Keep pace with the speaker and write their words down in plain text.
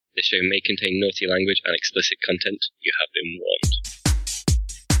This show may contain naughty language and explicit content. You have been warned.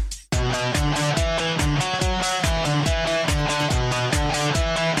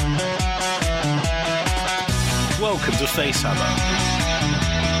 Welcome to Facehammer,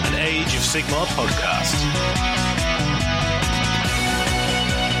 an Age of Sigmar podcast.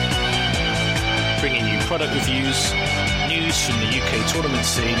 Bringing you product reviews, news from the UK tournament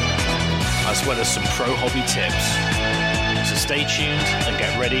scene, as well as some pro hobby tips. So stay tuned and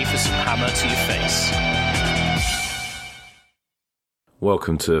get ready for some hammer to your face.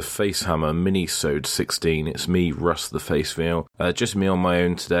 Welcome to Facehammer Minisode 16. It's me, Russ the Face Veil. Just me on my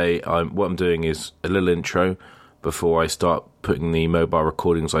own today. What I'm doing is a little intro before I start putting the mobile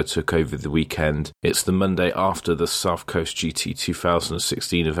recordings I took over the weekend. It's the Monday after the South Coast GT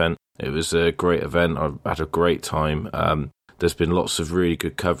 2016 event. It was a great event. I had a great time. There's been lots of really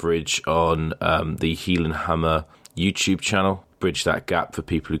good coverage on the Heel and Hammer YouTube channel. Bridge that gap for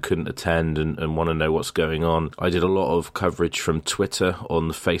people who couldn't attend and want to know what's going on. I did a lot of coverage from Twitter on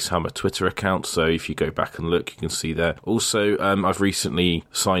the Facehammer Twitter account, so if you go back and look, you can see there. Also, I've recently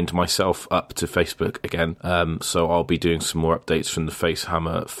signed myself up to Facebook again, so I'll be doing some more updates from the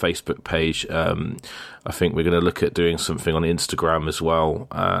Facehammer Facebook page. I think we're going to look at doing something on Instagram as well,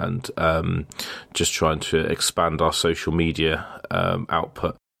 and just trying to expand our social media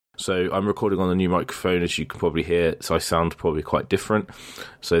output. So I'm recording on the new microphone, as you can probably hear, so I sound probably quite different.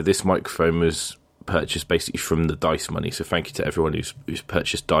 So this microphone was purchased basically from the Dice money, so thank you to everyone who's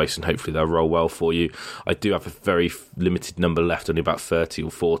purchased Dice, and hopefully they'll roll well for you. I do have a very limited number left, only about 30 or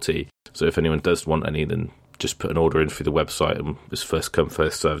 40, so if anyone does want any, then just put an order in through the website, and it's first come,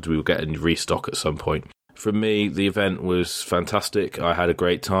 first served. We will get in restock at some point. For me, the event was fantastic. I had a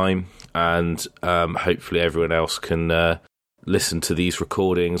great time, and hopefully everyone else can listen to these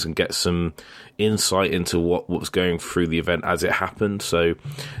recordings and get some insight into what was going through the event as it happened. So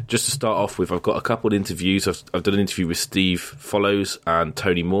just to start off with, I've got a couple of interviews. I've done an interview with Steve Follows and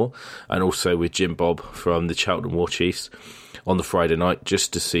Tony Moore, and also with Jim Bob from the Cheltenham War Chiefs on the Friday night,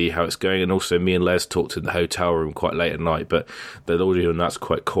 just to see how it's going. And also me and Les talked in the hotel room quite late at night, but the audio on that's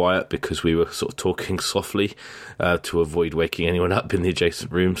quite quiet because we were sort of talking softly to avoid waking anyone up in the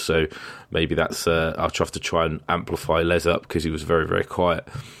adjacent room. So maybe that's I'll have to try and amplify Les up because he was very, very quiet.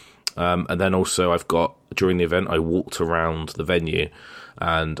 And then also I've got, during the event, I walked around the venue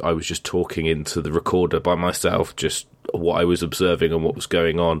and I was just talking into the recorder by myself, just what I was observing and what was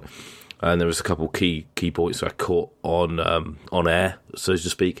going on. And there was a couple key points I caught on air, so to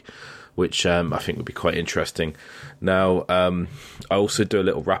speak, which I think would be quite interesting. Now, I also do a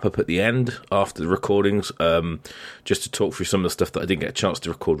little wrap-up at the end after the recordings, just to talk through some of the stuff that I didn't get a chance to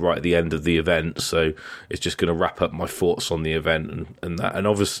record right at the end of the event. So it's just going to wrap up my thoughts on the event and that. And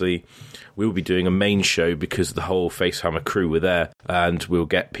obviously, we will be doing a main show because the whole Facehammer crew were there, and we'll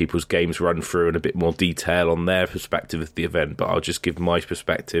get people's games run through in a bit more detail on their perspective of the event, but I'll just give my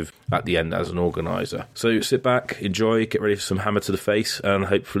perspective at the end as an organiser. So sit back, enjoy, get ready for some hammer to the face, and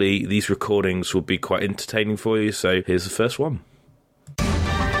hopefully these recordings will be quite entertaining for you. So here's the first one.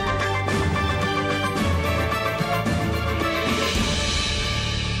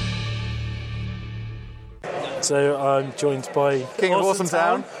 So I'm joined by King of Awesome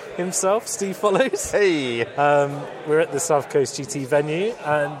Town himself, Steve Follows. Hey! We're at the South Coast GT venue,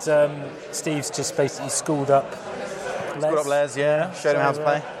 and Steve's just basically schooled up Les. Yeah. Showed him how to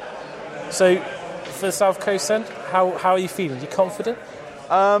play. So, for the South Coast then, how are you feeling? You confident?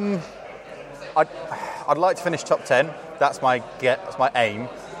 I'd like to finish top 10. That's my aim.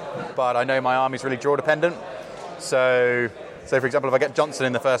 But I know my army's really draw dependent. So for example, if I get Johnson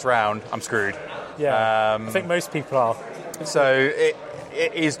in the first round, I'm screwed. Yeah, I think most people are. So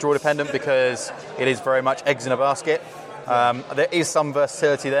it is draw dependent because it is very much eggs in a basket. There is some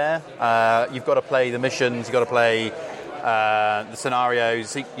versatility there. You've got to play the missions, you've got to play the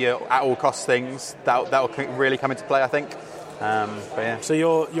scenarios, at all cost things. That will really come into play, I think. But yeah. So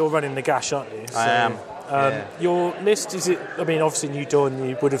you're running the Gash, aren't you? I am. Yeah. Your list, is it? I mean, obviously New Dawn,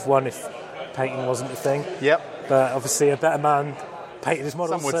 you would have won if painting wasn't a thing. Yep. But obviously a better man painted his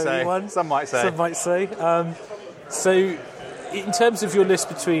model, Some would so say. he won. Some might say. So, in terms of your list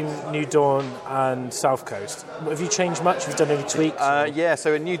between New Dawn and South Coast, have you changed much? Have you done any tweaks? Yeah,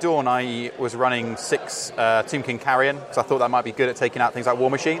 so in New Dawn I was running 6 Tomb King Carrion, because I thought that might be good at taking out things like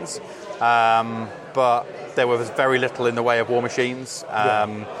war machines. But there was very little in the way of war machines.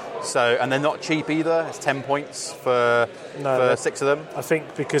 So, and they're not cheap either. It's 10 points for 6 of them. I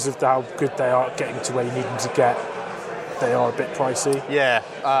think because of how good they are at getting to where you need them to get, they are a bit pricey. Yeah.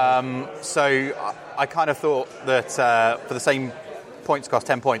 So I kind of thought that for the same points cost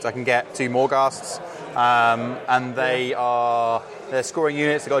 10 points, I can get 2 Morghasts, and they're scoring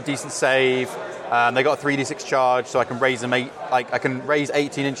units. They've got a decent save. They got a 3d6 charge, so I can raise them I can raise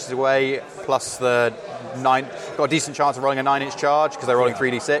 18 inches away plus the 9. Got a decent chance of rolling a 9-inch charge because they're rolling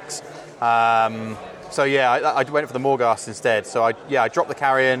 3d6. So yeah, I went for the Morghast instead. So I dropped the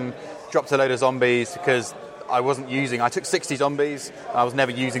Carrion, dropped a load of zombies because I took 60 zombies. I was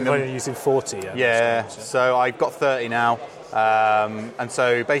never using them. You're only using 40. Yeah. So I've got 30 now. And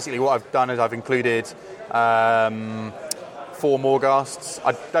so basically what I've done is I've included 4 Morghasts.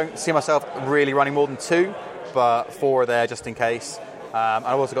 I don't see myself really running more than 2, but 4 are there just in case. I've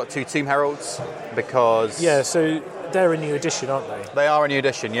also got 2 Tomb Heralds because... Yeah, so they're a new edition, aren't they? They are a new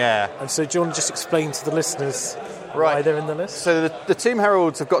edition, yeah. And so do you want to just explain to the listeners why they're in the list? So the Tomb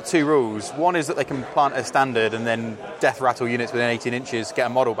Heralds have got 2 rules. One is that they can plant a standard and then death rattle units within 18 inches get a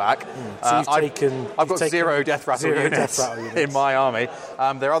model back. So I've got 0 death rattle units in my army.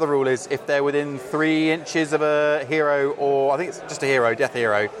 Their other rule is if they're within 3 inches of a hero, or I think it's just a hero, death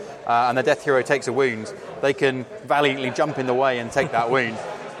hero, and the death hero takes a wound, they can valiantly jump in the way and take that wound.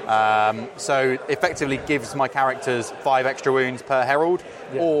 So effectively gives my characters 5 extra wounds per herald,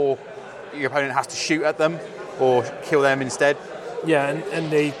 or your opponent has to shoot at them or kill them instead. Yeah,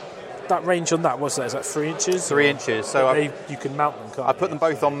 and that range on that, what's that? Is that 3 inches? 3 inches. So you can mount them, can't I put them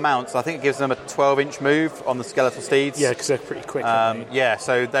both on mounts. I think it gives them a 12-inch move on the skeletal steeds. Yeah, because they're pretty quick. Yeah,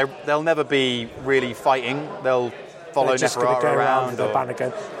 so they'll never be really fighting. They'll follow Neferata around. With their banner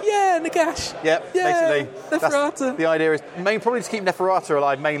going, yeah, Nagash. Yep, yeah, basically. Neferata. The idea is probably to keep Neferata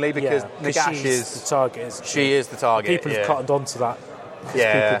alive, mainly because Nagash is the target. She is the target. People have cottoned onto that.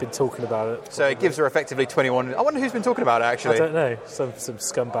 Yeah. People have been talking about it. So it gives her effectively 21. I wonder who's been talking about it, actually. I don't know. Some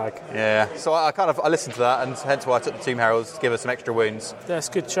scumbag. Yeah. So I listened to that, and hence why I took the Tomb Heralds to give her some extra wounds. Yeah, it's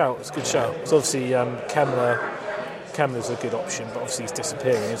a good shout. So obviously, Kemmler's a good option, but obviously he's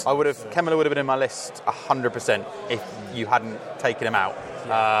disappearing. Kemmler would have been in my list 100% if you hadn't taken him out.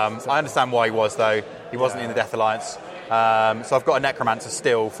 Yeah, exactly. I understand why he was, though. He wasn't in the Death Alliance. So I've got a Necromancer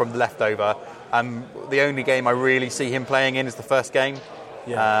still from the leftover. The only game I really see him playing in is the first game,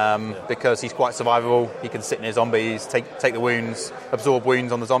 because he's quite survivable. He can sit near zombies, take the wounds, absorb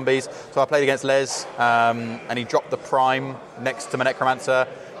wounds on the zombies. So I played against Les, and he dropped the Prime next to my Necromancer,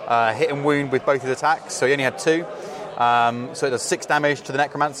 hit and wound with both his attacks, so he only had 2. So it does 6 damage to the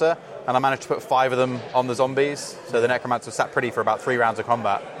Necromancer, and I managed to put 5 of them on the zombies. So the Necromancer sat pretty for about 3 rounds of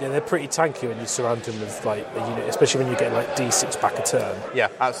combat. Yeah, they're pretty tanky when you surround them with like a unit, especially when you get like D6 back a turn. Yeah,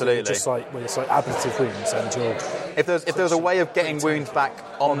 absolutely. So just like when it's like ablative wounds, and you're... If there was a way of getting wounds back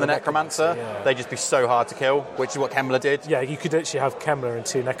on the Necromancer, they'd just be so hard to kill, which is what Kemmler did. Yeah, you could actually have Kemmler and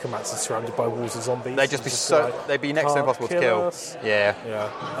 2 Necromancers surrounded by walls of zombies. They'd just be they'd be next to impossible to kill. Us. Yeah.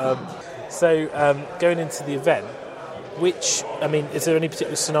 So going into the event, is there any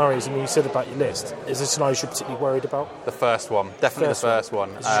particular scenarios? You said about your list. Is there scenarios you're particularly worried about? The first one. Definitely the first one.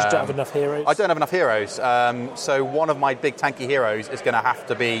 You just don't have enough heroes? I don't have enough heroes. So one of my big tanky heroes is going to have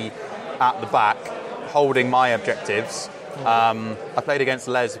to be at the back, holding my objectives. I played against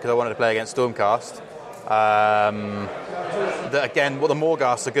Les because I wanted to play against Stormcast. Again, what the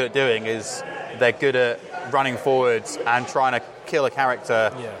Morghasts are good at doing is they're good at running forwards and trying to kill a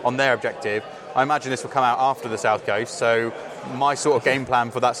character on their objective. I imagine this will come out after the South Coast, so my sort of game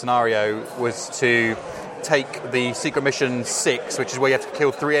plan for that scenario was to take the Secret Mission 6, which is where you have to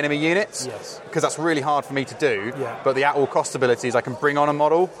kill 3 enemy units, because that's really hard for me to do, but the at-all cost abilities I can bring on a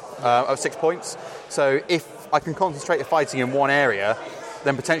model of 6 points. So if I can concentrate the fighting in one area,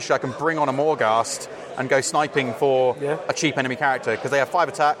 then potentially I can bring on a Morghast and go sniping for a cheap enemy character, because they have 5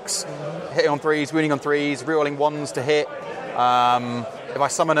 attacks, hitting on 3s, wounding on 3s, rerolling 1s to hit. If I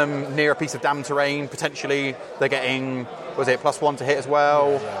summon them near a piece of damned terrain, potentially they're getting, +1 to hit as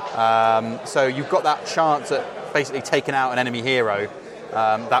well. So you've got that chance at basically taking out an enemy hero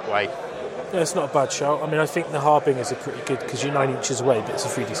that way. Yeah, it's not a bad shout. I think the Harbingers are pretty good because you're 9 inches away, but it's a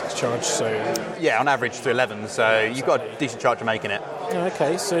 3d6 charge, so... Yeah, on average to 11, so you've got a decent chance of making it.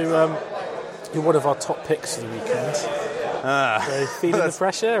 Okay, so you're one of our top picks for the weekend. So feeling the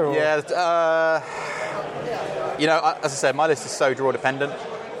pressure? Or? Yeah, as I said, my list is so draw dependent.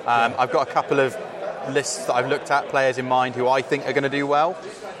 I've got a couple of lists that I've looked at, players in mind who I think are going to do well.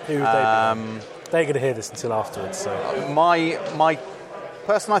 Who would they be? They're going to hear this until afterwards. So. My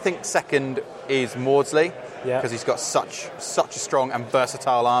person I think second is Maudsley, because he's got such a strong and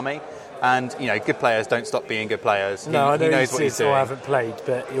versatile army. And, good players don't stop being good players. He knows what he's doing. I haven't played,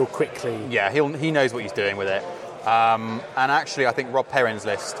 but he'll quickly... Yeah, he knows what he's doing with it. And actually, I think Rob Perrin's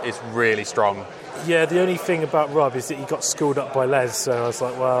list is really strong. Yeah, the only thing about Rob is that he got schooled up by Les, so I was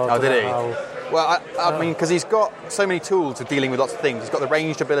like, well... Oh, did he? Well, I mean, because he's got so many tools for dealing with lots of things. He's got the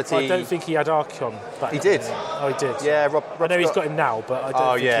ranged ability. I don't think he had Archeon back He then. did. Oh, he did. Yeah, Rob I know he's got him now, but I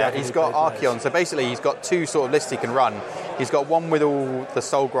don't think he had he's any got Blade Archeon. Blades. So basically, he's got 2 sort of lists he can run. He's got one with all the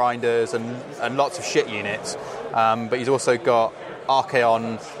Soul Grinders and lots of shit units, but he's also got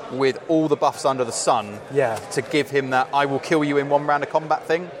Archeon with all the buffs under the sun to give him that I will kill you in 1 round of combat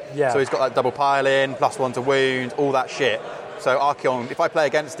thing. Yeah. So he's got that double pile-in, +1 to wound, all that shit. So Archeon, if I play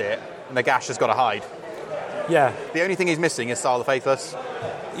against it, Nagash has got to hide. Yeah. The only thing he's missing is Sile the Faithless.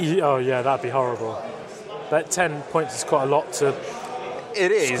 Oh, yeah, that'd be horrible. But 10 points is quite a lot to...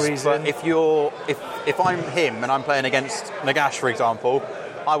 It is, squeeze but in. if I'm him and I'm playing against Nagash, for example,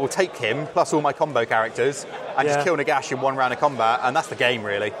 I will take him plus all my combo characters and just kill Nagash in 1 round of combat, and that's the game,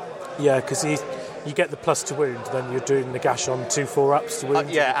 really. Yeah, because you get the plus to wound, then you're doing Nagash on 2 4-ups to wound.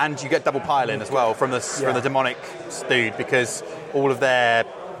 And you get double pile-in as well from the demonic dude, because all of their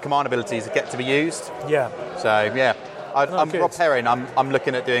command abilities get to be used. Yeah. So, yeah. I'm good. Rob Perrin, I'm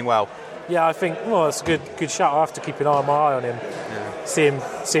looking at doing well. Yeah, I think, it's a good shout. I have to keep my eye on him. Yeah. Seeing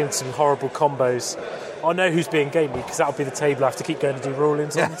some horrible combos. I know who's being gamey, because that'll be the table I have to keep going to do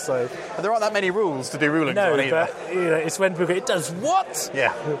rulings on. So And there aren't that many rules to do rulings on either. But it's when people go, it does what?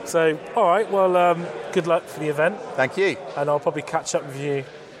 Yeah. So, all right, well, good luck for the event. Thank you. And I'll probably catch up with you,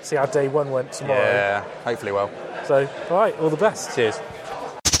 see how day 1 went tomorrow. Yeah, hopefully well. So, all right, all the best. Cheers.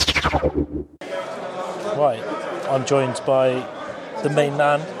 Right, I'm joined by the main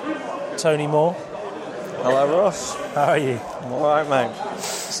man, Tony Moore. Hello, Ross. How are you? I'm all right, mate.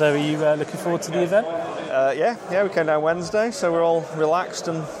 So, are you looking forward to the event? Yeah, we came down Wednesday, so we're all relaxed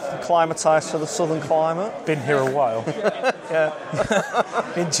and acclimatised to the southern climate. Been here a while. Yeah.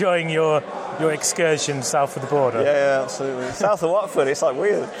 Enjoying your excursion south of the border. Yeah, absolutely. South of Watford, it's like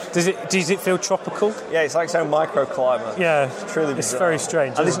weird. Does it feel tropical? Yeah, it's like its own microclimate. Yeah, It's truly it's bizarre. very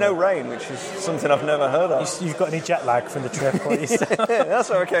strange. And there's isn't no rain, which is something I've never heard of. You've got any jet lag from the trip? Or Yeah, that's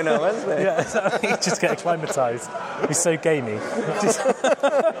why we came down Wednesday. Yeah, you just get acclimatised. He's so gamey.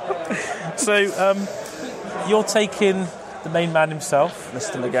 So, you're taking the main man himself.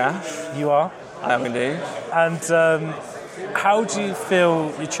 Mr. Nagash. You are. I am indeed. And how do you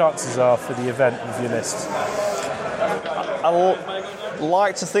feel your chances are for the event with your list? I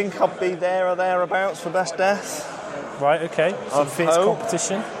like to think I'll be there or thereabouts for best death. Right, okay. So you think it's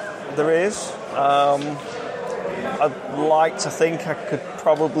competition? There is. I'd like to think I could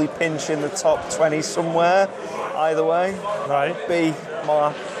probably pinch in the top 20 somewhere, either way. Right. Be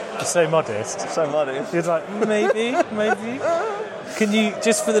my... You're so modest. So modest. You're like, maybe. Can you,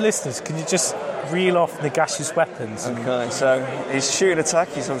 just for the listeners, can you just reel off Nagash's weapons? Okay, so his shooting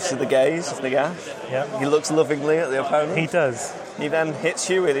attack is obviously the gaze of Nagash. Yeah. He looks lovingly at the opponent. He does. He then hits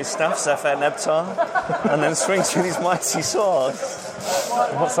you with his staff, Zephyr Nebtar, and then swings with his mighty sword.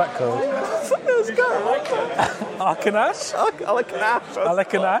 What's that called? Arkanash?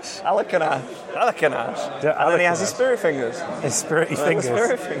 Alakanash. Alakanash. Yeah, And then he has his spirit fingers. His spirity His fingers.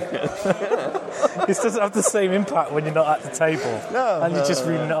 spirit fingers. This doesn't have the same impact when you're not at the table. No. And you're just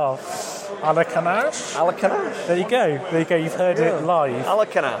reading it off. Alakanash? Alakanash. There you go. You've heard it live.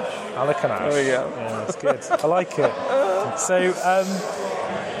 Alakanash. Alakanash. There we go. Yeah, that's good. I like it. So,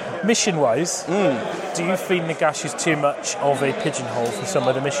 mission-wise, do you think Nagash is too much of a pigeonhole for some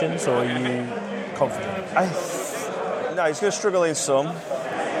of the missions, or are you confident? No, he's going to struggle in some.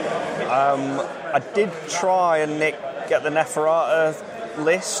 I did try and get the Neferata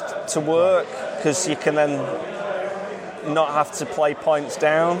list to work, because you can then not have to play points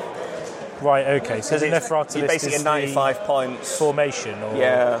down. Right, okay. So the Neferata you're list basically is at 95 points. formation? Or...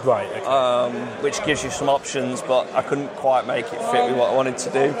 Yeah. Right, okay. Which gives you some options, but I couldn't quite make it fit with what I wanted to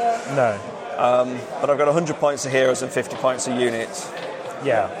do. No. But I've got 100 points of heroes and 50 points of units.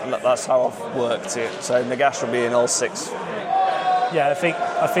 Yeah. And that's how I've worked it. So Nagash will be in all 6. Yeah, I think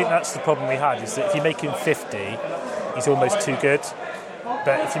that's the problem we had, is that if you make him 50, he's almost too good.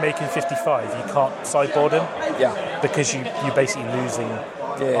 But if you make him 55, you can't sideboard him. Yeah. Because you're basically losing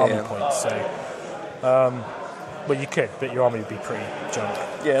army points. So, well, you could, but your army would be pretty junk.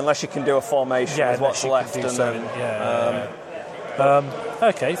 Yeah, unless you can do a formation with what's left. And then,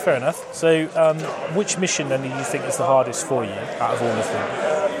 okay, fair enough. So, which mission then do you think is the hardest for you out of all of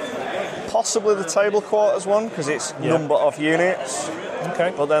them? Possibly the table quarters one, because it's number of units.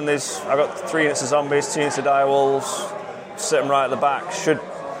 Okay. But then I've got 3 units of zombies, 2 units of direwolves, sitting right at the back. Should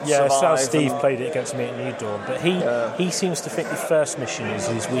survive. So Steve played it against me at New Dawn, but he seems to think the first mission is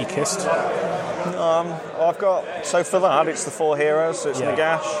his weakest. I've got, so for that, it's the 4 heroes. So it's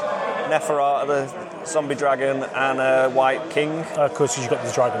Nagash, Neferata, the zombie dragon, and a white king. Of course, you've got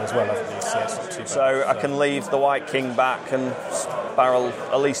the dragon as well, haven't you? So, it's not too bad. So I can leave the white king back and barrel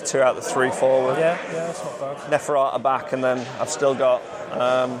at least 2 out of the 3 forward. Yeah, that's not bad. Neferata back, and then I've still got...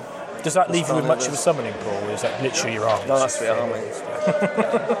 Does that leave you with much of a summoning pool, or is that literally your arms? No, that's the army.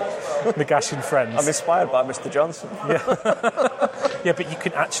 Nagash and friends. I'm inspired by Mr. Johnson. Yeah, but you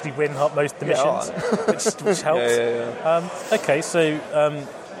can actually win most of the missions, which helps. Yeah. Okay, so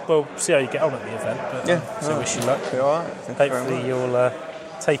we'll see how you get on at the event. But, so wish you luck. All right. Hopefully you'll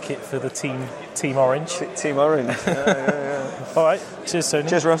take it for the team Orange. Team Orange. All right. Cheers, Tony.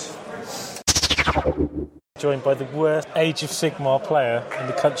 Cheers, Russ. Joined by the worst Age of Sigmar player in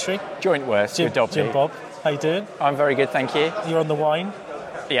the country, Joint worst with Dobby. Jim Bob. How you doing? I'm very good, thank you. You're on the wine.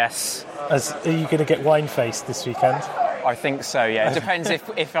 Yes. Are you going to get wine-faced this weekend? I think so, yeah. It depends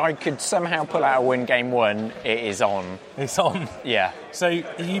if I could somehow pull out a win game 1, it is on. It's on. Yeah. So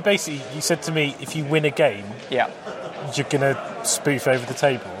you said to me, if you win a game, Yeah. you're going to spoof over the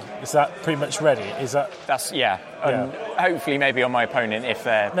table. Is that pretty much ready? Is that That's, yeah. Hopefully maybe on my opponent if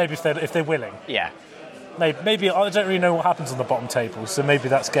they're... maybe if they're willing? Yeah. Maybe I don't really know what happens on the bottom table, so maybe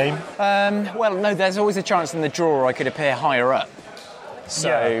that's game. Well, no, there's always a chance in the draw I could appear higher up. So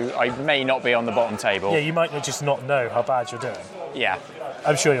I may not be on the bottom table. Yeah, you might just not know how bad you're doing. Yeah.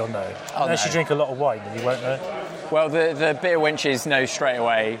 I'm sure you'll know. Unless know. you drink a lot of wine, then you won't know. Well, the beer wenches know straight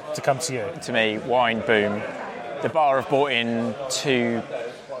away To come to you. to me, wine, boom. The bar have bought in 2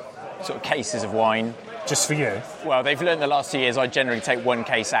 sort of cases of wine. Just for you? Well, they've learned the last 2 years I generally take 1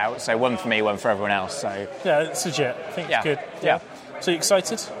 case out, so 1 for me, 1 for everyone else. So Yeah, it's legit. I think Yeah. it's good. Yeah. So you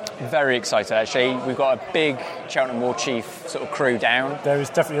excited? very excited actually. We've got a big Cheltenham War Chief sort of crew down. There is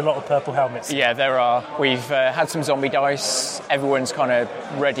definitely a lot of purple helmets. Yeah, there are. We've had some zombie dice. Everyone's kind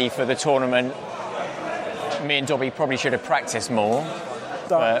of ready for the tournament. Me and Dobby probably should have practiced more.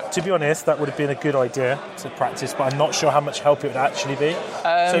 To be honest, that would have been a good idea to practice, but I'm not sure how much help it would actually be.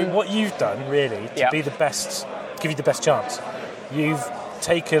 So what you've done, really, to be the best, give you the best chance, you've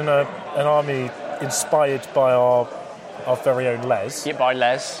taken an army inspired by our very own Les. Yeah, by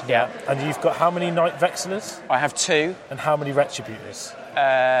Les, yeah. And you've got how many Knight Vexillers? I have 2. And how many Retributors?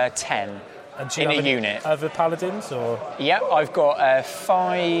 10. And do you in have a any unit. Other Paladins, or? Yeah, I've got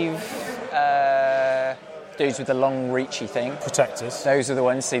 5 dudes with the long reachy thing. Protectors. Those are the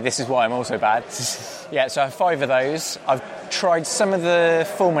ones. See, this is why I'm also bad. Yeah, so I have 5 of those. I've tried some of the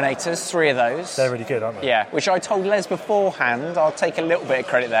Fulminators, 3 of those. They're really good, aren't they? Yeah, which I told Les beforehand. I'll take a little bit of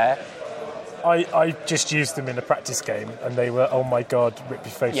credit there. I just used them in a practice game, and they were, oh my god, rip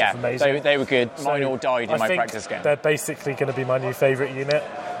your face off, amazing. They were good. Mine all died in my practice game. They're basically going to be my new favourite unit.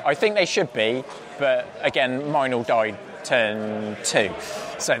 I think they should be, but again, mine all died turn 2.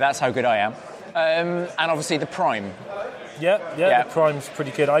 So that's how good I am. And obviously the Prime. Yeah, the Prime's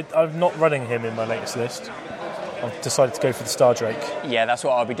pretty good. I'm not running him in my latest list. I've decided to go for the Star Drake. Yeah, that's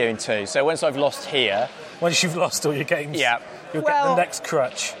what I'll be doing too. So once I've lost here... Once you've lost all your games, you'll get the next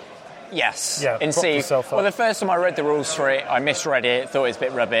crutch. Yes. Yeah, and prop see, yourself up. well, the first time I read the rules for it, I misread it, thought it was a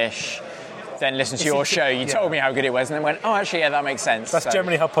bit rubbish. Then listened to your show, you told me how good it was, and then went, oh, actually, yeah, that makes sense. That's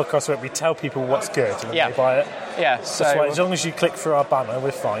generally how podcasts work. We tell people what's good, and then they buy it. Yeah, so... That's why, as long as you click through our banner,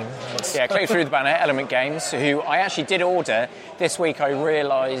 we're fine. Click through the banner, Element Games, who I actually did order. This week I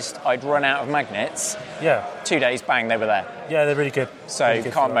realised I'd run out of magnets. Yeah. 2 days, bang, they were there. Yeah, they're really good. So really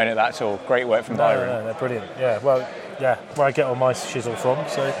good can't moan at that at all. Great work from Byron. No, they're brilliant. Yeah, well, where I get all my shizzle from.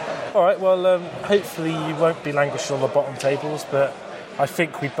 So, all right, well, hopefully you won't be languishing on the bottom tables, but I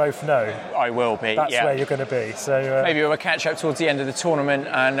think we both know I will be. That's where you're going to be. So maybe we'll catch up towards the end of the tournament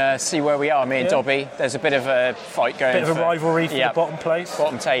and see where we are. Me and Dobby. There's a bit of a fight going. Bit of a rivalry for the bottom place,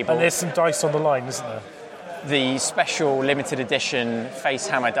 bottom table, and there's some dice on the line, isn't there? The special limited edition Face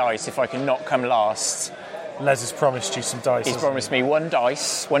Hammer dice. If I can not come last, Les has promised you some dice. He's promised me 1 die.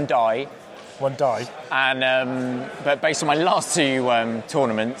 And but based on my last 2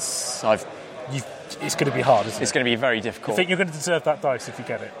 tournaments, it's going to be hard, isn't it? It's going to be very difficult. I think you're going to deserve that dice if you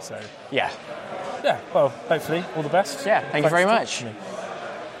get it. So yeah, well, hopefully, all the best. Yeah, thank you very much.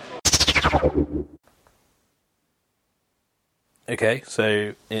 Okay,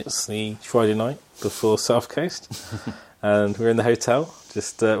 so it's the Friday night before South Coast, and we're in the hotel.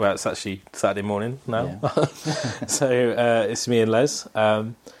 Just it's actually Saturday morning now. Yeah. So it's me and Les.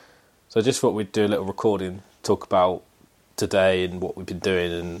 So I just thought we'd do a little recording, talk about today and what we've been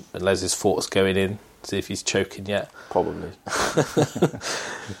doing, and Les's thoughts going in, see if he's choking yet. Probably.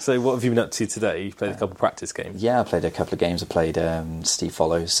 So what have you been up to today? You played a couple of practice games? Yeah, I played a couple of games. I played Steve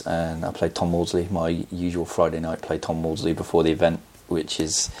Follows, and I played Tom Maudsley. My usual Friday night, played Tom Maudsley before the event,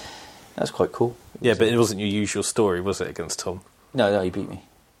 that's quite cool. Yeah, but it wasn't your usual story, was it, against Tom? No, he beat me.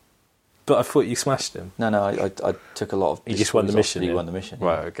 But I thought you smashed him. No, I took a lot of... You just won the mission? He won the mission.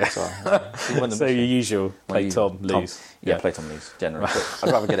 Right, okay. So, he won the so mission. your usual, play Tom, lose. Yeah, play Tom, lose, generally. But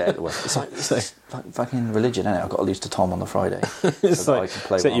I'd rather get it out of the way. It's like fucking religion, isn't it? I've got to lose to Tom on the Friday. It's so like, I can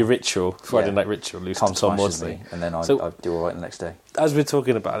play is that your ritual, Friday night ritual, lose Tom to Tom smashes Maudsley? me, and then I do all right the next day. As we're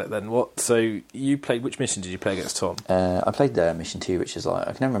talking about it then, so you played, which mission did you play against Tom? I played mission 2, which is like,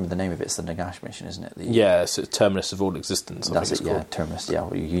 I can never remember the name of it, it's the Nagash mission, isn't it? So it's Terminus of All Existence, I that's think it's it, called. Terminus,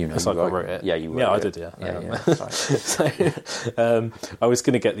 well, you know. That's like I wrote it. Yeah, you wrote it. Yeah, I did, so, I was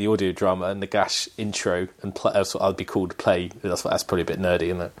going to get the audio drama and Nagash intro and play, so I'd be called to play. That's probably a bit nerdy,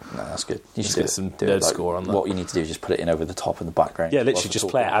 isn't it? No, that's good. You should get some nerd score on that. What you need to do is just put it in over the top in the background. Yeah, literally just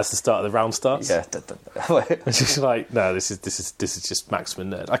play it as the start of the round starts. Yeah. It's just like, no, this is just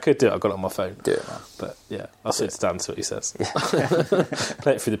maximum nerd. I could do it. I've got it on my phone. Do it, man. But yeah, I'll sit down to what he says.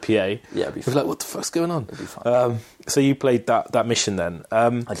 Play it through the PA. Yeah, it'd be fun. Like, what the fuck's going on? It'd be fun. So you played that mission then?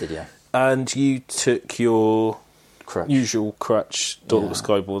 I did, yeah. And you took your crutch. Usual crutch,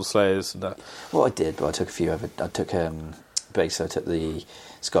 Skyboard Slayers and that. Well, I did, but I took a few of it. I took basically I took the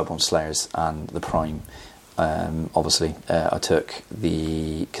Skybound Slayers and the Prime. Obviously, I took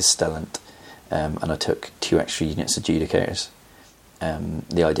the Castellant, and I took 2 extra units of Judicators.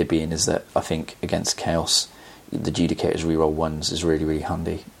 The idea being is that I think against Chaos, the Judicators reroll 1s is really, really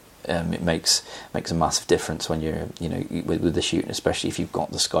handy. It makes a massive difference when you're with the shooting, especially if you've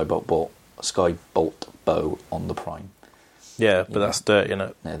got the Skybolt bow on the Prime. Yeah, but that's dirty, isn't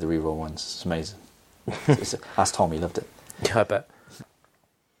it? Yeah, the reroll 1s. It's amazing. Ask Tom, he loved it. Yeah, I bet.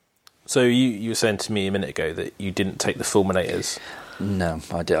 So you were saying to me a minute ago that you didn't take the Fulminators. No,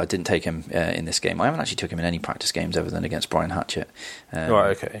 I didn't take him in this game. I haven't actually took him in any practice games other than against Brian Hatchett.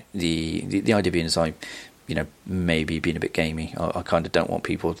 Right, okay. The idea being is maybe being a bit gamey. I kind of don't want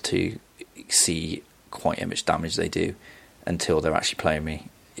people to see quite how much damage they do until they're actually playing me.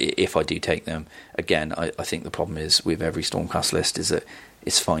 If I do take them, again, I think the problem is with every Stormcast list is that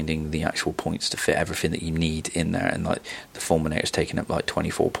it's finding the actual points to fit everything that you need in there, and like the Fulminator's taking up like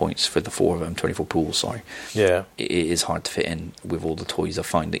 24 points for the 4 of them, 24 pools, sorry. Yeah. It is hard to fit in with all the toys. I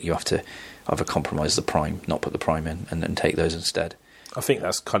find that you have to either compromise the Prime, not put the Prime in, and then take those instead. I think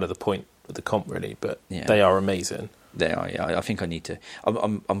that's kind of the point of the comp, really, but yeah. They are amazing. They are, yeah. I think I need to.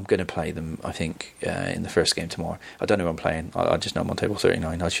 I'm going to play them. I think in the first game tomorrow. I don't know who I'm playing. I just know I'm on table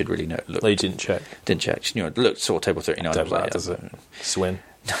 39. I should really know. Look, you didn't check. Didn't check. Look, saw table 39. Don't matter, does it? Swin.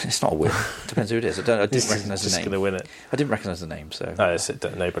 It's not a win. Depends who it is. I didn't recognise the name. Just going to win it. I didn't recognise the name, so. No,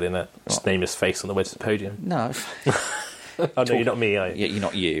 don't nobody in it. Just name his face on the way to the podium. No. Oh no, you're not me, are you? Yeah, you're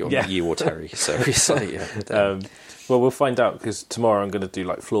not you. I'm not you or Terry. So yeah. Well, we'll find out because tomorrow I'm going to do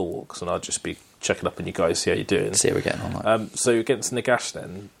like floor walks, and I'll just be checking up on you guys, see how you're doing. See how we're getting on. So against Nagash,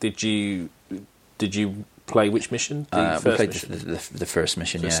 then did you play which mission? We played the first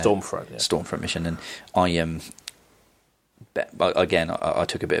mission. So yeah, Stormfront. Yeah. Stormfront mission, and I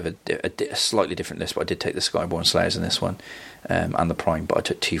took a bit of a slightly different list, but I did take the Skyborn Slayers in this one, and the Prime. But I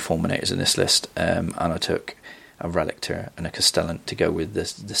took 2 Fulminators in this list, and I took a Relictor and a Castellant to go with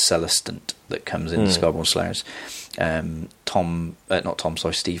the Celestant that comes in the Skyborn Slayers.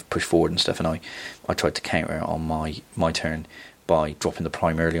 Steve pushed forward and stuff, and I tried to counter on my turn by dropping the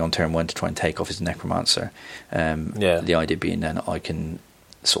Prime early on turn 1 to try and take off his Necromancer. The idea being then I can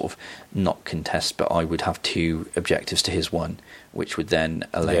sort of not contest, but I would have 2 objectives to his 1, which would then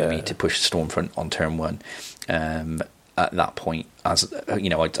allow me to push Stormfront on turn 1. At that point, as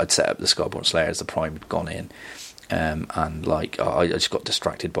I'd set up the Skyborn Slayers, the Prime had gone in. And like I just got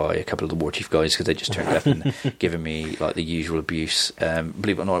distracted by a couple of the Warchief guys because they just turned up and giving me like the usual abuse.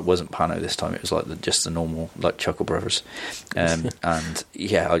 Believe it or not, it wasn't Pano this time. It was like just the normal like Chuckle Brothers. And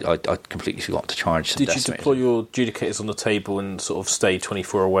yeah, I completely forgot to charge. Did you deploy your Judicators on the table and sort of stay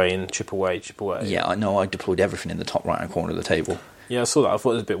 24 away and chip away? Yeah, I know. I deployed everything in the top right hand corner of the table. Yeah, I saw that. I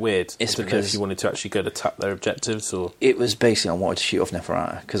thought it was a bit weird. It's I didn't know if you wanted to actually go to tap their objectives, or it was basically I wanted to shoot off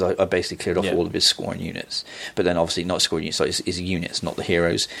Neferata because I basically cleared off all of his scoring units. But then obviously not scoring units, so his units, not the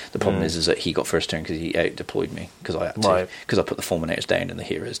heroes. The problem is that he got first turn because he out deployed me because I had to because I put the Fulminators down and the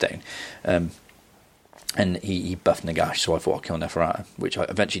heroes down. And he buffed Nagash, so I thought I'd kill Neferata, which I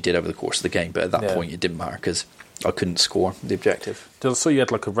eventually did over the course of the game. But at that point, it didn't matter because I couldn't score the objective. I saw you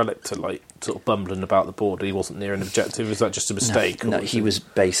had like a Relictor, like sort of bumbling about the board. He wasn't near an objective. Was that just a mistake? No, he was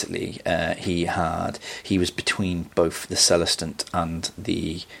basically he was between both the Celestant and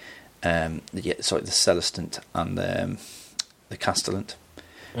the Celestant and the Castellant,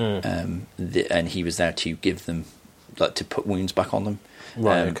 and he was there to give them to put wounds back on them.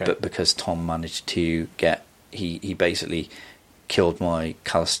 Right, okay. But because Tom managed to get, he basically killed my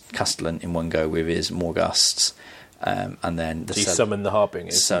Castellan in one go with his Morghasts, And then you summon the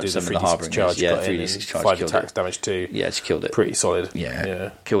Harbingers. Summon the Harbingers. Charge, 3d6 charge. 5 attacks, damage 2. Yeah, it's killed it. Pretty solid.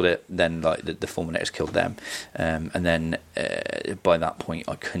 Yeah. Killed it. Then like the Fulminators killed them, and then by that point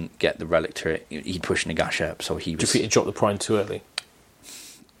I couldn't get the relic turret. He'd pushed Nagash up, so he was. Do you think he dropped the Prime too early?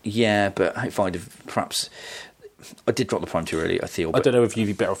 Yeah, but if I'd have perhaps. I did drop the Prime too early, I feel. I don't know if you'd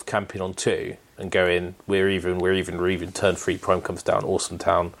be better off camping on 2 and going, we're even, turn 3, Prime comes down, awesome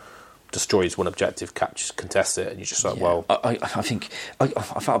town, destroys one objective, captures, contests it, and you're just like, well... I think... I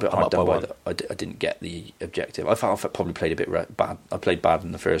felt a bit hard done by that. I didn't get the objective. I felt I probably played a bit bad. I played bad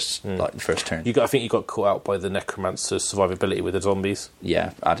in the first turn. I think you got caught out by the Necromancer's survivability with the zombies.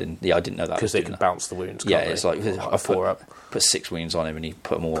 Yeah, I didn't know that. Because they can bounce the wounds, yeah, it's like... I 4-up. Put 6 wounds on him and he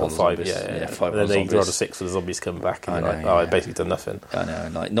put them all on the 5, zombies. Yeah. 5 and then they rolled a 6 for the zombies coming back, and you're like, I basically done nothing. I know,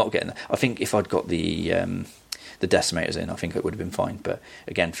 like, not getting... I think if I'd got the decimators in, I think it would have been fine. But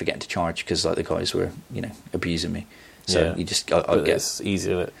again, forgetting to charge because like the guys were, abusing me. So you just, I'll get. It's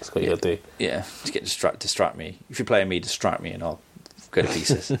easy, isn't it? It's what you got to do. Yeah, to get distract me. If you're playing me, distract me, and I'll go to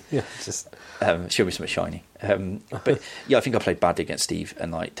pieces. Just show me something shiny. But yeah, I think I played badly against Steve,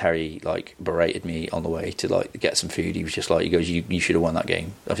 and like Terry berated me on the way to get some food. He was just like, he goes, "You should have won that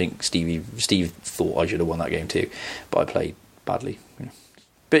game." I think Steve thought I should have won that game too, but I played badly.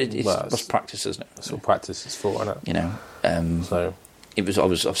 But it's practice, isn't it? That's what practice is for, isn't it? So it was. I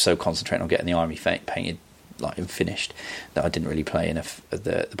was so concentrating on getting the army painted and finished that I didn't really play enough of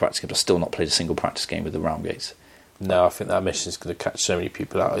the practice games. I've still not played a single practice game with the Realm Gates. No, I think that mission is going to catch so many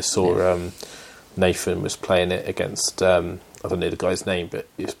people out. I saw Nathan was playing it against. I don't know the guy's name, but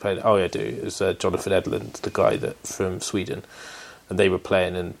he was playing. Oh yeah, I do. It was Jonathan Edlund, the guy from Sweden, and they were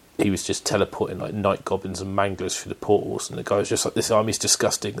playing and. He was just teleporting night goblins and manglers through the portals, and the guy was just like, "This army's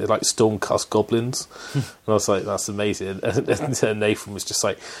disgusting. They're like Stormcast goblins." And I was like, "That's amazing." And Nathan was just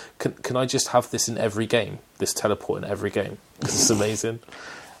like, "Can I just have this in every game? This teleport in every game? Because it's amazing."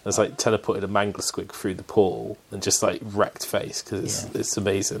 It's like teleported a mangler squig through the portal and just wrecked face because it's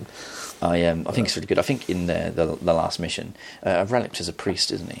amazing. I think it's really good. I think in the last mission, Relict is a priest,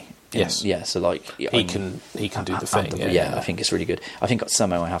 isn't he? Yes. Yeah. So he can do the thing. Yeah, I think it's really good. I think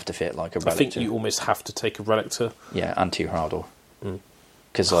somehow I have to fit a Relic. I think you almost have to take a Relictor. Yeah, and 2 Heraldor.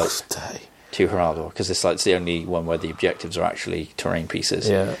 Because 2 Heraldor, because it's the only one where the objectives are actually terrain pieces.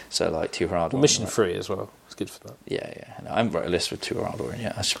 Yeah. So 2 Heraldor. Well, mission 3 as well. It's good for that. Yeah. No, I haven't wrote a list with 2 Heraldor in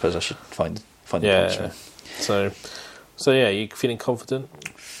yet. I suppose I should find the points. Yeah. So yeah, you feeling confident?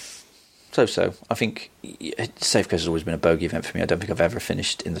 So. I think Safe Coast has always been a bogey event for me. I don't think I've ever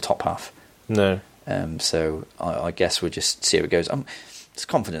finished in the top half. No. So I guess we'll just see how it goes. I'm as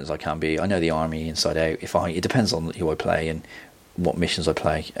confident as I can be. I know the army inside out. It depends on who I play and what missions I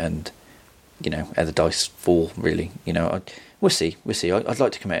play, and how the dice fall. Really, we'll see. I'd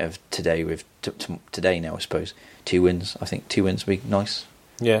like to come out of today with today now. I suppose 2 wins. I think 2 wins would be nice.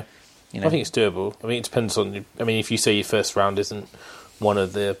 Yeah. I think it's doable. I mean, it depends on. I mean, if you say your first round isn't one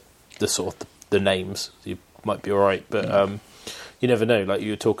of the sort of the names, you might be all right. But you never know. Like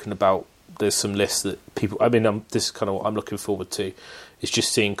you were talking about, there's some lists that people. I mean, this is kind of what I'm looking forward to. Is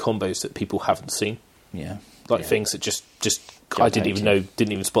just seeing combos that people haven't seen. Yeah. Things that just I didn't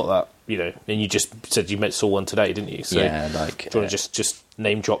even spot that. And you just said you saw one today, didn't you? So do you want to just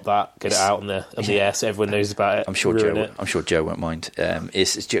name drop that, get it out on the air so everyone knows about it? I'm sure Joe won't mind.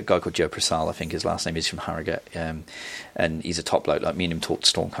 It's a guy called Joe Prasal, I think his last name is, from Harrogate, and he's a top bloke. Me and him talked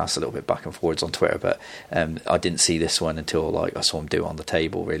Stormcast a little bit back and forwards on Twitter, but I didn't see this one until I saw him do it on the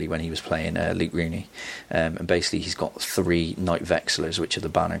table really when he was playing Luke Rooney, and basically he's got 3 Knight Vexillers, which are the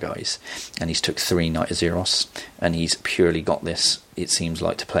banner guys, and he's took 3 Knight Azeros, and he's purely got this, it seems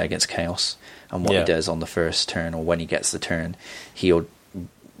like, to play against Chaos. And what he does on the first turn, or when he gets the turn, he'll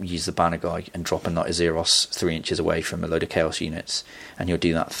use the banner guy and drop a Knight Azeros 3 inches away from a load of Chaos units, and he'll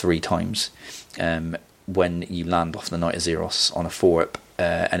do that 3 times. When you land off the Knight Azeros on a 4-up,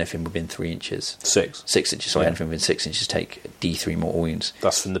 anything within 3 inches. 6 inches, sorry, anything within 6 inches take D3 mortal wounds.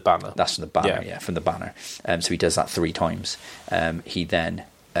 That's from the banner? That's from the banner, from the banner. So he does that 3 times. He then...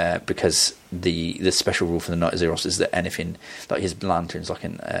 because the special rule for the Knight Azeros is that anything, his lantern's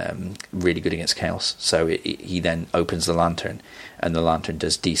really good against Chaos, so he then opens the lantern, and the lantern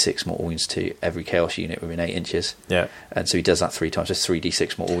does D6 mortal wounds to every Chaos unit within 8 inches. Yeah. And so he does that 3 times, just 3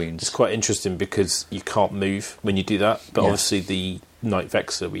 D6 mortal wounds. It's quite interesting because you can't move when you do that, but obviously the Knight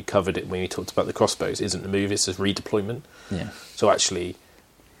Vexor, we covered it when we talked about the crossbows, isn't a move, it's a redeployment. Yeah. So actually,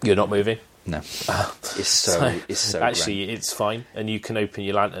 you're not moving. No, it's so actually grand. It's fine, and you can open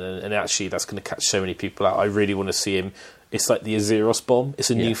your lantern, and actually that's going to catch so many people out. I really want to see him. It's like the Azeros bomb. It's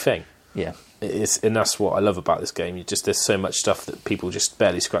a new thing. Yeah. And that's what I love about this game. There's so much stuff that people just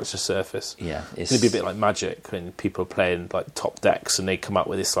barely scratch the surface. Yeah, it's going to be a bit like Magic when people are playing like top decks and they come up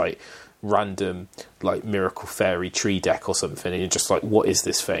with this like random like Miracle Fairy tree deck or something, and you're just like, what is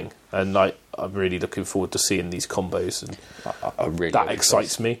this thing? And like, I'm really looking forward to seeing these combos, and that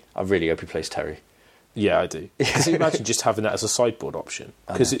excites me. I really hope he plays Terry. Yeah, I do. Because imagine just having that as a sideboard option.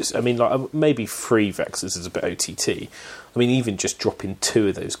 Because maybe 3 Vexes is a bit OTT. I mean, even just dropping 2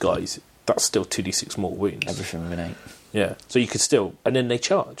 of those guys, that's still 2d6 more wounds. Everything with an 8. Yeah. So you could still, and then they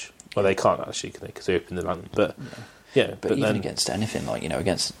charge. Well, they can't actually, can they? Because they open the land. But yeah, but even then, against anything like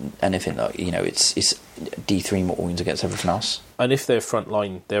it's D3 more wounds against everything else. And if they're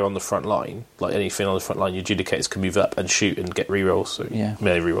they're on the front line. Like anything on the front line, your Adjudicators can move up and shoot and get rerolls. So yeah,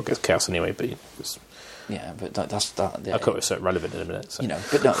 they reroll gets chaos anyway. But yeah, but that's that. Yeah. I'll call it so relevant in a minute. So.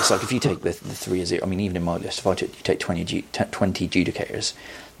 But no, it's like if you take the 3 as 0. I mean, even in my list, if you take 20 Adjudicators,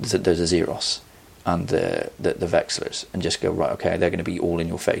 there's a Zeros and the Vexlers, and just go, right, okay, they're going to be all in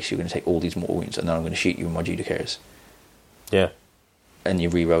your face. You're going to take all these more wounds, and then I'm going to shoot you with my Adjudicators. Yeah. And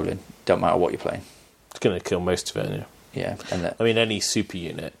you're re-rolling. Don't matter what you're playing. It's going to kill most of it. Yeah. I mean, any super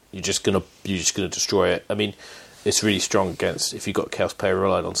unit, you're just going to destroy it. I mean, it's really strong against if you've got a Chaos player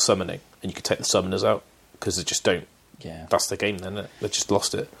relied on summoning, and you can take the summoners out because they just don't. Yeah. That's the game then. They just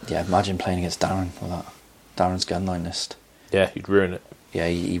lost it. Yeah. Imagine playing against Darren with that. Darren's gunline list. Yeah, you'd ruin it. Yeah,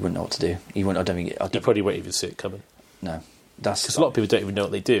 he wouldn't know what to do. He wouldn't. You probably won't even see it coming. No, because a lot of people don't even know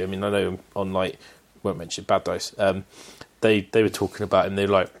what they do. I mean, I know on like won't mention Bad Dice. They were talking about him. They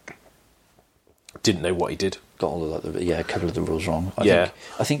didn't know what he did. Got all of that. A couple of the rules wrong. I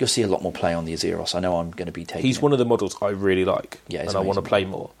think you'll see a lot more play on the Azeros. I know I'm going to be taking. He's one of the models I really like. Yeah, and I want to play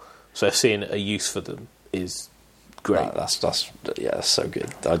more. So seeing a use for them is great. That's so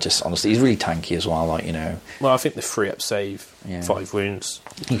good. I just honestly, he's really tanky as well. Well, I think the 3-up save, 5 wounds.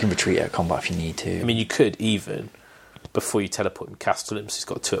 You can retreat out of combat if you need to. I mean, you could even before you teleport and Castellums, he's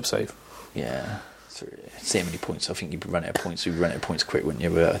got a 2-up save. Yeah. See how many points. I think you'd run out of points. You'd run out of points quick, wouldn't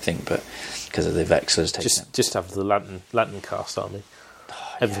you? But I think, because of the Vexers taking just have the lantern cast army.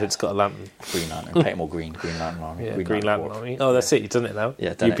 Everything's got a lantern. Green Lantern. Paint more green. Green Lantern army. Yeah, Green Lantern army. Oh, that's it. You've done it now.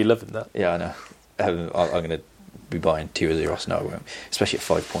 Yeah, you'd be loving that. Yeah, I know. I'm going to be buying 2 of Zeros. No, I won't. Especially at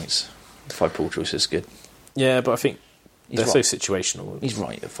 5 points. The 5 pool choice is good. Yeah, but I think they're so situational. He's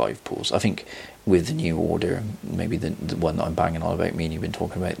right at 5 pools. I think with the new order, maybe the one that I'm banging on about, me and you've been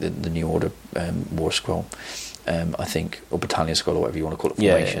talking about, the new order war scroll, I think, or battalion scroll, or whatever you want to call it,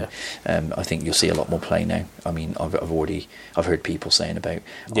 formation. I think you'll see a lot more play now. I mean, I've heard people saying about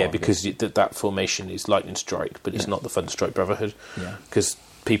because that formation is Lightning Strike, but it's not the Thunderstrike Brotherhood. Yeah, because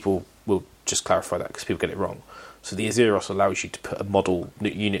people will just clarify that because people get it wrong. So the Azeros allows you to put a model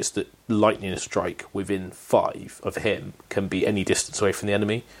units that Lightning Strike within 5 of him can be any distance away from the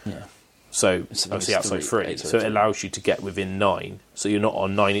enemy. Yeah. So obviously outside 3. So it allows you to get within 9. So you're not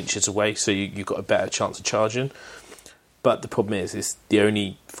on 9 inches away. So you've got a better chance of charging. But the problem is the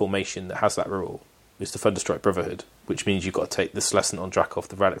only formation that has that rule is the Thunderstrike Brotherhood, which means you've got to take the Celestant on Drakov,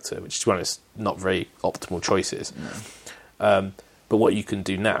 the Radictor, which to be honest, not very optimal choices. No. But what you can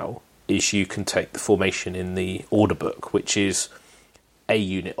do now is you can take the formation in the order book, which is a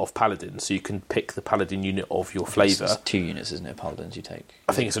unit of Paladins. So you can pick the Paladin unit of your flavour. It's 2 units, isn't it, Paladins you take?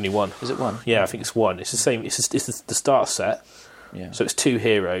 I think it's only 1. Is it 1? Yeah, I think it's 1. It's the same. It's the start set. Yeah. So it's 2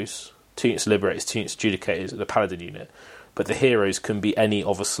 heroes, 2 units of Liberators, 2 units of Adjudicators, and a Paladin unit. But the heroes can be any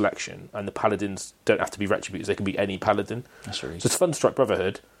of a selection, and the Paladins don't have to be Retributors. They can be any Paladin. That's really so it's Thunderstrike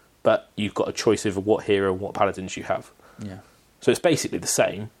Brotherhood, but you've got a choice over what hero and what Paladins you have. Yeah. So it's basically the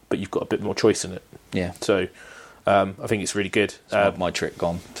same, but you've got a bit more choice in it. Yeah. So I think it's really good. My trick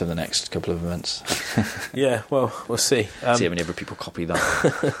gone for the next couple of events. Yeah, well, we'll see. See how many other people copy that.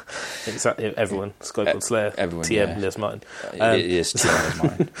 Exactly, everyone. Skyboard Slayer, everyone, TM, Liz Martin. It is TM, Liz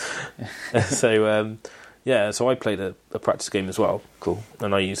Martin. So I played a practice game as well. Cool.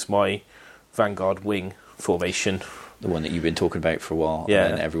 And I used my Vanguard wing formation. The one that you've been talking about for a while, yeah.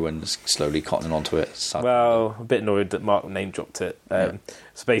 And then everyone's slowly cottoning onto it. Sadly. Well, a bit annoyed that Mark name dropped it. So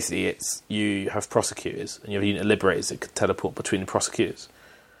basically, it's you have prosecutors and you have a unit of liberators that can teleport between the prosecutors.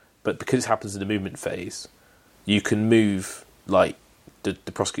 But because it happens in the movement phase, you can move like the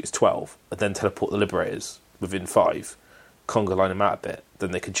prosecutors 12 and then teleport the liberators within 5, conga line them out a bit,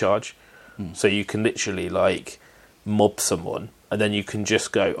 then they can charge. So you can literally like mob someone and then you can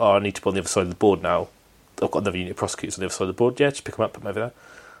just go, I need to be on the other side of the board now. I've got another unit of prosecutors on the other side of the board. Yeah, just pick them up, put them over there.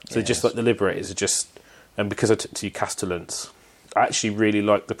 So just like the liberators are just... And because I took 2 Castellants, I actually really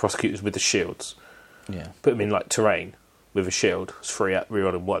like the prosecutors with the shields. Yeah. Put them in like terrain with a shield. It's 3 up,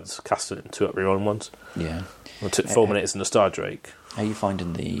 rerolling 1s. Castellant, 2 up, rerolling 1s. Yeah. I took Fulminators and the Star Drake. How are you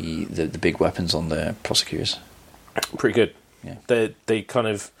finding the big weapons on the prosecutors? Pretty good. Yeah. They kind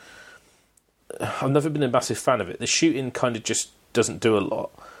of... I've never been a massive fan of it. The shooting kind of just doesn't do a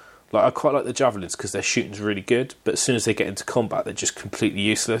lot. Like, I quite like the javelins because their shooting's really good, but as soon as they get into combat, they're just completely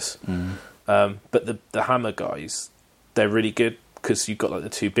useless. But the hammer guys, they're really good because you've got like the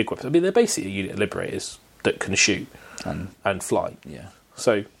two big weapons. I mean, they're basically a unit of liberators that can shoot and fly. Yeah.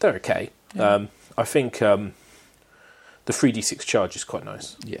 So they're okay. Yeah. I think the 3d6 charge is quite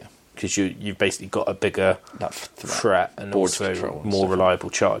nice. Yeah. Because you've basically got a bigger threat and also more reliable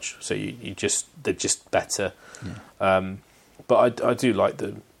charge. So they're just better. Yeah. But I do like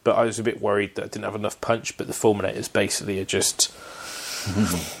them. But I was a bit worried that I didn't have enough punch. But the Fulminators basically are just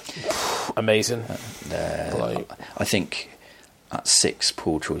amazing. I think at 6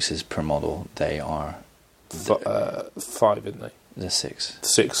 pool choices per model, they are 5, isn't they? They're 6.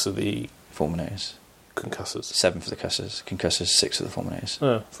 6 are the Fulminators. Concussors. 7 for the Concussors, 6 for the Fulminators.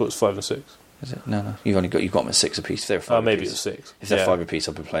 Oh, I thought it was 5 and 6. Is it? No. You've got them at 6 apiece. If they're 5 maybe apiece. It's 6. If they're 5 apiece,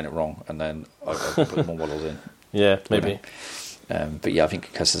 I've been playing it wrong, and then I've put more models in. Yeah, maybe. But yeah, I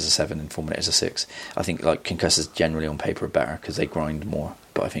think Concussors are 7 and Fulminators are 6. I think like Concussors generally on paper are better because they grind more.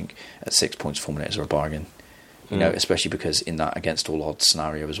 But I think at 6 points, Fulminators are a bargain. You know, especially because in that against all odds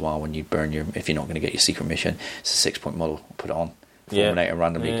scenario as well, when you burn if you're not going to get your secret mission, it's a 6-point model. Put it on. Fulminator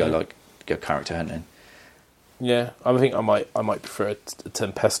randomly go character hunting. Yeah, I think I might prefer a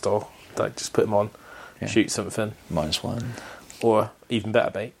Tempestor. Like just put them on, shoot something. -1. Or even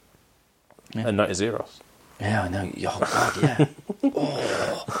better bait. Yeah. And Knight of Zeros. Yeah, I know. Oh, God,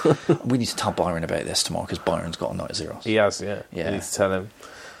 yeah. We need to tell Byron about this tomorrow because Byron's got a Knight of Zeros. He has, yeah. We need to tell him.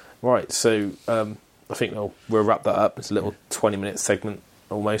 Right, so I think we'll wrap that up. It's a little 20-minute segment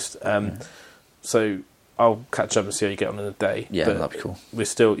almost. So I'll catch up and see how you get on in the day. Yeah, that'd be cool. You're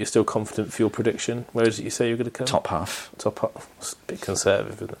still confident for your prediction. Where is it you say you're going to come? Top half. It's a bit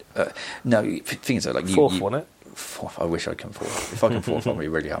conservative, isn't it? No, things are like fourth, wasn't it? Fourth. I wish I'd come fourth. If I come fourth, I'll be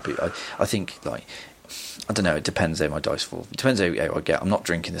really happy. I think like. I don't know, it depends how my dice fall. It depends how I get. I'm not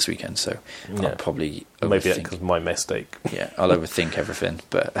drinking this weekend, so I'll probably maybe that's because of my mistake. Yeah, I'll overthink everything.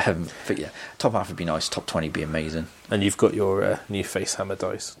 But yeah, top half would be nice, top 20 would be amazing. And you've got your new face hammer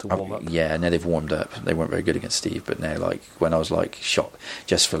dice to warm up. Yeah, now they've warmed up. They weren't very good against Steve, but now like when I was like shot,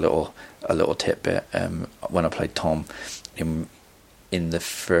 just for a little tidbit, when I played Tom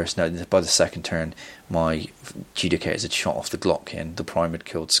by the second turn, my Judicators had shot off the Glockkin, the Prime had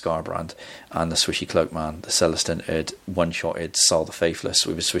killed Scarbrand, and the Swishy Cloak Man, the Celestin, had one-shotted Saul the Faithless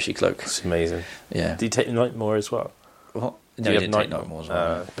with his Swishy Cloak. That's amazing. Yeah. Did you take the Nightmare as well? What? No, he didn't take Nightmare as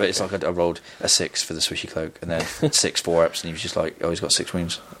well. But it's like I rolled a 6 for the Swishy Cloak, and then 6 4-ups, and he was just like, he's got 6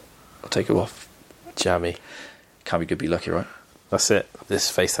 wounds. I'll take it off. Jammy. Can't be good, be lucky, right? That's it. This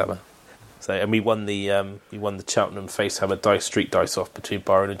face hammer. So, and we won the Cheltenham Facehammer Street dice off between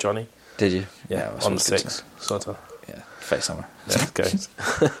Byron and Johnny. Did you? Yeah, on the 6. Sort of. Yeah, Facehammer. There it goes.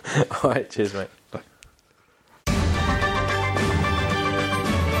 All right, cheers, mate. Bye.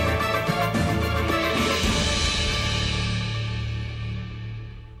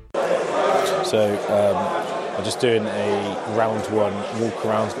 So, I'm just doing a round 1 walk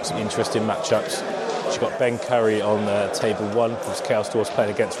around. Got some interesting matchups. You've got Ben Curry on table 1 for Chaos Dwarfs playing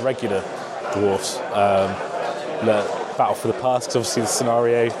against regular Dwarfs. Battle for the past, because obviously the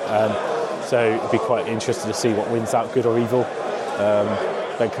scenario. So it'd be quite interesting to see what wins out, good or evil.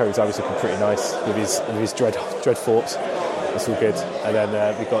 Ben Curry's obviously looking pretty nice with his dread forts. That's all good. And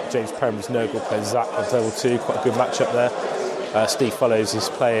then we've got James Penrose Nurgle playing Zach on table 2. Quite a good matchup there. Steve Follows is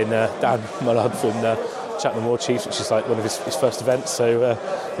playing Dan Mullard from Cheltenham War Chiefs, which is like one of his first events, so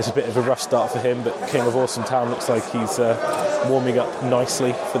it's a bit of a rough start for him, but King of Awesome Town looks like he's warming up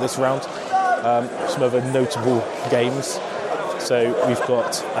nicely for this round. Some other notable games. So we've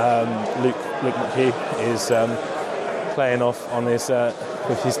got Luke McHugh is playing off on his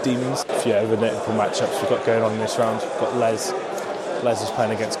with his demons. A few other notable matchups we've got going on in this round. We've got Les. Les is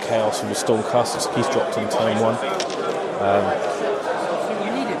playing against Chaos with the Stormcast, so he's dropped on turn 1.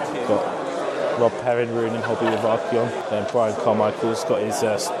 Got Rob Perrin ruining Hobby with Archeon. Then Brian Carmichael's got his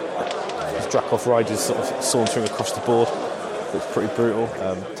Dracoth Riders sort of sauntering across the board. It's pretty brutal.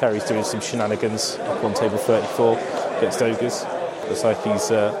 Terry's doing some shenanigans up on table 34 against Ogres. Looks like he's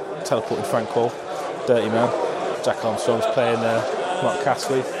teleported Frank Cole, Dirty Man. Jack Armstrong's playing Mark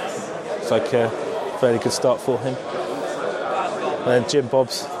Castley. It's like a fairly good start for him. And then Jim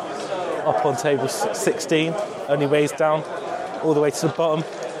Bob's up on table 16, only ways down all the way to the bottom.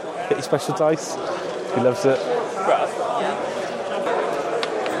 Get your special dice. He loves it.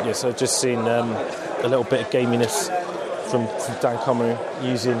 Yeah, so I've just seen a little bit of gaminess from Dan Comrie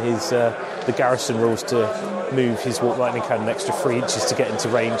using his the garrison rules to move his Warp Lightning Cannon an extra 3 inches to get into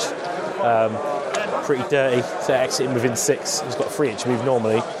range. Pretty dirty, so exiting within 6. He's got a 3-inch move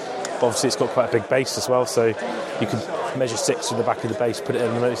normally, but obviously it's got quite a big base as well, so you can measure 6 from the back of the base, put it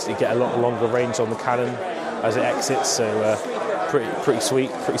in the nose, you get a lot longer range on the cannon as it exits, so pretty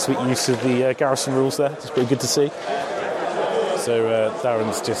sweet use of the garrison rules there. It's pretty good to see. So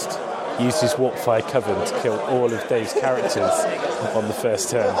Darren's just used his Warp Fire Coven to kill all of Dave's characters on the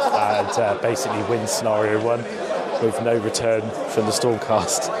first turn and basically win scenario 1 with no return from the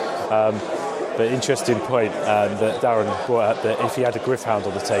Stormcast. But interesting point that Darren brought up, that if he had a Gryph-hound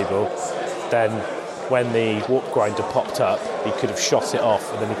on the table, then when the Warp Grinder popped up, he could have shot it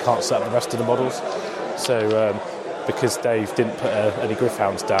off, and then he can't set up the rest of the models. So because Dave didn't put any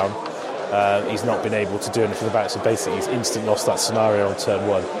Gryph-hounds down, he's not been able to do anything about it. So basically he's instantly lost that scenario on turn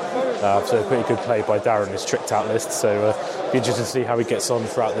 1. So a pretty good play by Darren, his tricked out list. So be interesting to see how he gets on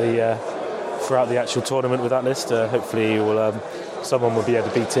throughout the actual tournament with that list. Hopefully someone will be able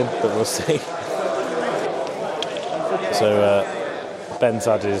to beat him, but we'll see. So Ben's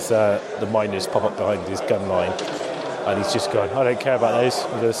had the miners pop up behind his gun line, and he's just gone, I don't care about those,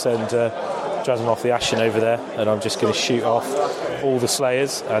 I'm going to send Drazenhof the Ashen over there, and I'm just going to shoot off all the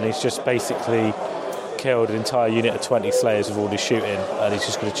Slayers, and he's just basically killed an entire unit of 20 Slayers with all his shooting, and he's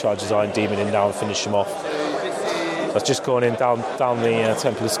just going to charge his Iron Demon in now and finish him off. That's just gone in down the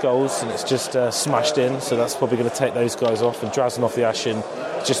Temple of Skulls, and it's just smashed in, so that's probably going to take those guys off, and Drazenhof the Ashen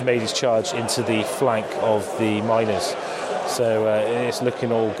just made his charge into the flank of the miners. So it's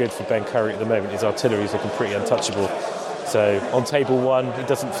looking all good for Ben Curry at the moment. His artillery is looking pretty untouchable. So on table 1, he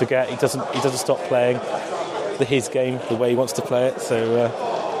doesn't forget, he doesn't stop playing his game the way he wants to play it. So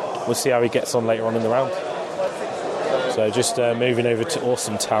we'll see how he gets on later on in the round. So just moving over to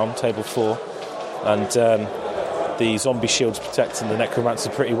Awesome Town, table 4, and the zombie shields protecting the Necromancer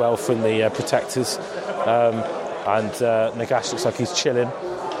pretty well from the protectors, and Nagash looks like he's chilling,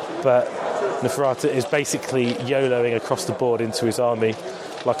 but Neferata is basically YOLOing across the board into his army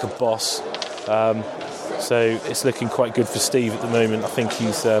like a boss. So it's looking quite good for Steve at the moment. I think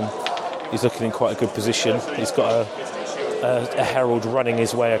he's looking in quite a good position. He's got a herald running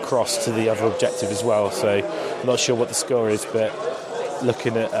his way across to the other objective as well, so I'm not sure what the score is, but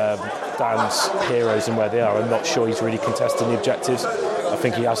looking at Dan's heroes and where they are, I'm not sure he's really contesting the objectives. I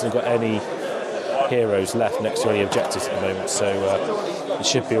think he hasn't got any heroes left next to any objectives at the moment, so it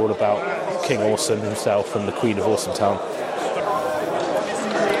should be all about King Awesome himself and the Queen of Awesome Town.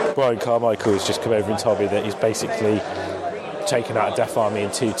 Brian Carmichael has just come over and told me that he's basically taken out a Death Army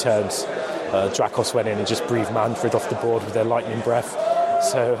in 2 turns. Drakos went in and just breathed Manfred off the board with their lightning breath,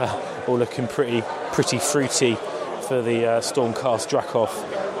 so all looking pretty fruity for the Stormcast Drakos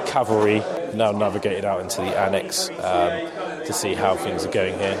cavalry. Now navigated out into the annex to see how things are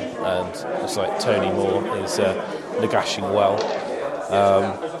going here, and looks like Tony Moore is negashing well.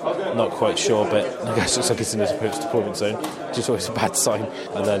 Not quite sure, but Nagash looks like he's in his opponent's deployment zone, which is always a bad sign.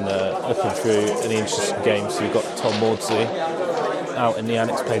 And then looking through an interesting game, so we've got Tom Maudsley out in the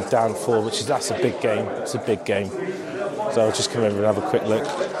annex playing down 4, that's a big game. It's a big game. So I'll just come over and have a quick look.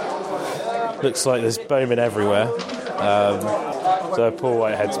 Looks like there's bowmen everywhere. So Paul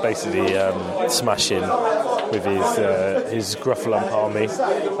Whitehead's basically smashing with his Gruffalump army.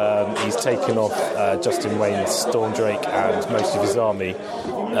 He's taken off Justin Wayne's Stormdrake and most of his army.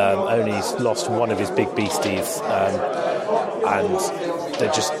 Only he's lost one of his big beasties, and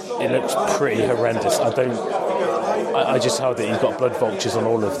it looks pretty horrendous. I just heard that he's got blood vultures on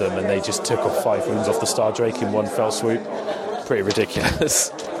all of them, and they just took off 5 wounds off the Stardrake in one fell swoop. Pretty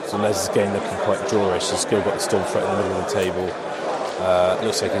ridiculous. So Les' game looking quite drawish. He's still got the Stormfront in the middle of the table.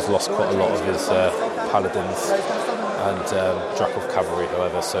 Looks like he's lost quite a lot of his Paladins and Drakov cavalry,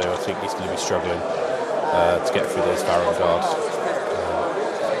 however, so I think he's going to be struggling to get through those Baron Guard.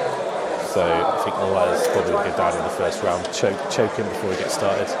 So I think Les probably will go down in the first round, choke him before he gets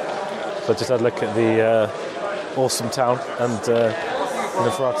started. So I just had a look at the Awesome Town, and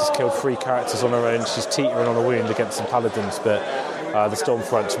Neferata's killed 3 characters on her own. She's teetering on a wound against some Paladins, but the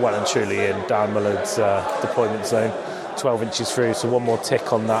Stormfront's well and truly in Dan Mullard's deployment zone, 12 inches through, so one more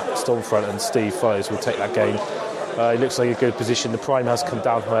tick on that Stormfront and Steve Follows will take that game. He looks like a good position. The Prime has come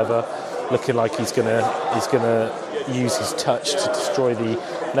down, however, looking like he's gonna use his touch to destroy the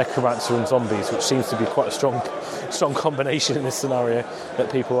Necromancer and zombies, which seems to be quite a strong combination in this scenario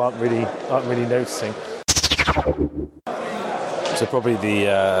that people aren't really noticing. So probably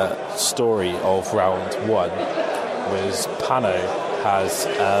the story of round 1 was Pano has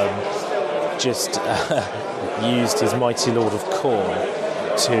just used his Mighty Lord of Khorne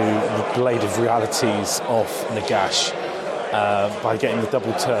to the Blade of Realities off Nagash, by getting the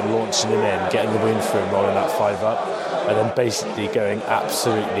double turn, launching him in, getting the win for him, rolling that 5 up, and then basically going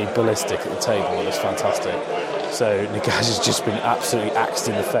absolutely ballistic at the table. It was fantastic. So Nagash has just been absolutely axed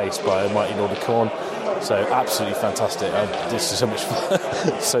in the face by a mighty Lord of Khorne. So absolutely fantastic. This is so much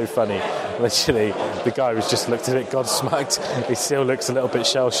fun. So funny. Literally, the guy was just looked a bit godsmacked. He still looks a little bit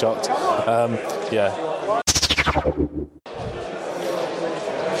shell-shocked. Yeah.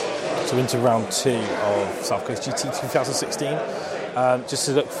 So into round 2 of South Coast GT 2016. Just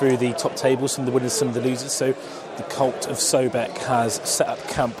to look through the top tables, some of the winners, some of the losers. So the Cult of Sobek has set up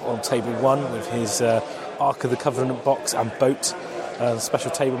camp on table 1 with his Ark of the Covenant box and boat.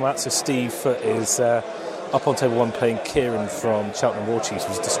 Special table mat. So Steve Foote is up on table 1 playing Kieran from Cheltenham War Chiefs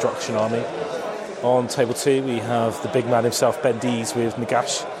with his Destruction Army. On table 2 we have the big man himself, Ben Dees, with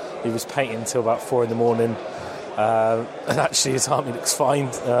Nagash. He was painting until about 4 a.m. And actually his army looks fine,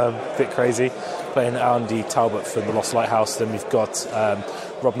 a bit crazy. Playing Andy Talbot from the Lost Lighthouse. Then we've got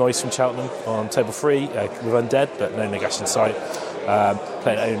Rob Noyce from Cheltenham on table 3 with Undead, but no Nagash in sight.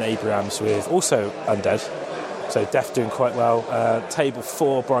 Playing Owen Abrahams with also Undead. So Def doing quite well. Table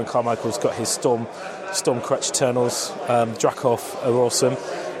 4, Brian Carmichael's got his Stormcrutch Eternals. Drakov are awesome.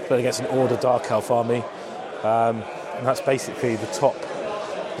 Playing against an Order Dark Elf army. And that's basically the top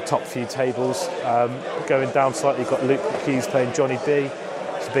few tables. Going down slightly, you've got Luke Hughes playing Johnny B.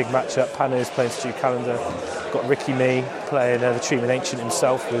 It's a big matchup. Pano's playing Stu Calendar. Got Ricky Mee playing the Treatment Ancient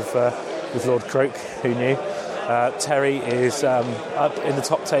himself with Lord Croak, who knew. Terry is up in the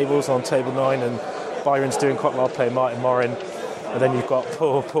top tables on table 9, and Byron's doing quite well playing Martin Morin. And then you've got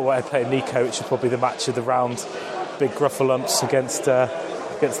Paul Ware playing Nico, which is probably the match of the round. Big Gruffalumps against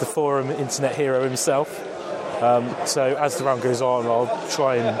the forum internet hero himself. So as the round goes on, I'll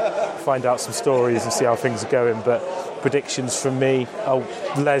try and find out some stories and see how things are going. But predictions from me,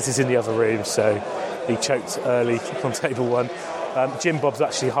 Les is in the other room, so he choked early on table 1. Jim Bob's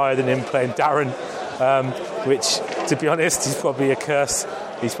actually higher than him, playing Darren, which, to be honest, is probably a curse.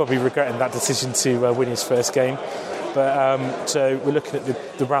 He's probably regretting that decision to win his first game. But so we're looking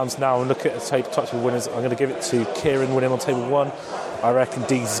at the rounds now and look at the top table winners. I'm going to give it to Kieran winning on table 1. I reckon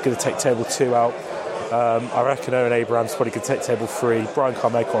Dees is going to take table 2 out. I reckon Owen Abrahams probably could take table 3. Brian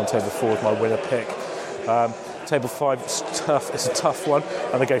Carmichael on table 4 is my winner pick. Table 5 is tough. It's a tough one.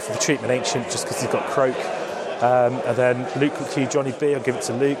 I'm going to go for the Treatment Ancient just because he's got Croak. And then Luke Q, Johnny B, I'll give it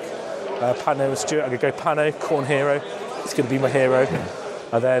to Luke. Pano and Stuart, I'm going to go Pano, Khorne hero. He's going to be my hero.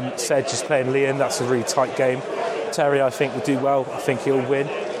 And then Sedge is playing Leon. That's a really tight game. Terry, I think, will do well. I think he'll win.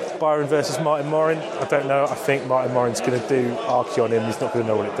 Byron versus Martin Morin. I don't know. I think Martin Morin's going to do Archie on him. He's not going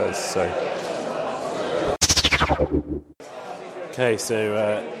to know what it does. So. Okay,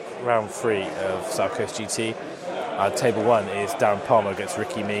 so round 3 of South Coast GT. Table 1 is Darren Palmer against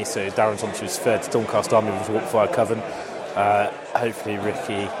Ricky Mee. So Darren's onto his 3rd Stormcast army with Warpfire Coven. Hopefully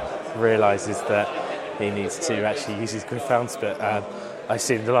Ricky realises that he needs to actually use his Gryph-hounds, but I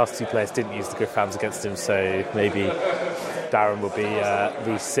assume the last 2 players didn't use the Gryph-hounds against him, so maybe Darren will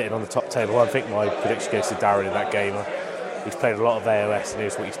be sitting on the top table. I think my prediction goes to Darren in that game. He's played a lot of AOS and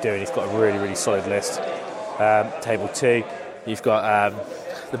knows what he's doing. He's got a really, really solid list. Table 2, you've got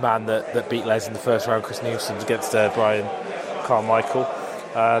the man that beat Les in the first round, Chris Nielsen, against Brian Carmichael.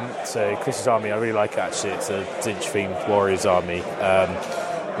 So Chris's army, I really like it actually. It's a Zinch-themed Warriors army.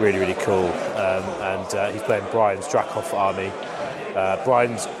 Really, really cool. And he's playing Brian's Drakov army.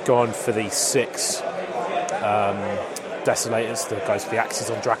 Brian's gone for the 6 Desolators, the guys with the axes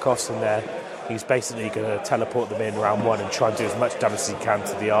on Drakos, and he's basically going to teleport them in round 1 and try and do as much damage as he can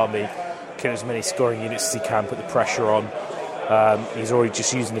to the army, kill as many scoring units as he can, put the pressure on. He's already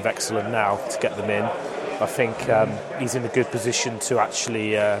just using the Vexillum now to get them in. I think he's in a good position to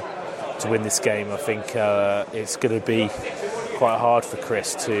actually to win this game. I think it's going to be quite hard for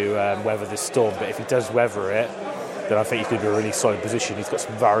Chris to weather this storm, but if he does weather it, then I think he's going to be in a really solid position. He's got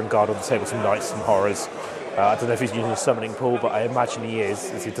some Varangard on the table, some Knights, some Horrors. I don't know if he's using a summoning pool, but I imagine he is,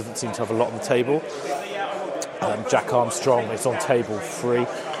 as he doesn't seem to have a lot on the table. Jack Armstrong is on table 3,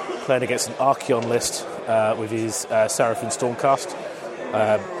 playing against an Archeon list with his Seraphim Stormcast.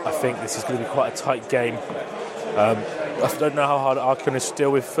 I think this is going to be quite a tight game. I don't know how hard Archeon is to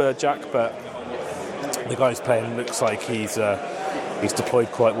deal with Jack, but the guy who's playing looks like he's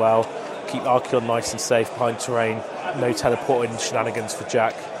deployed quite well. Keep Archeon nice and safe behind terrain. No teleporting shenanigans for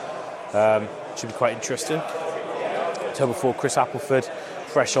Jack. Should be quite interesting. Table 4, Chris Appleford,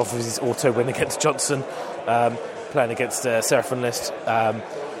 fresh off of his auto win against Johnson, playing against Seraphim list.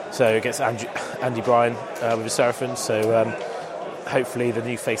 So against Andy Bryan with his Seraphim. So hopefully the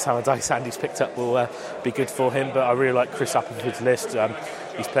new face Hammer Dice Andy's picked up will be good for him. But I really like Chris Appleford's list.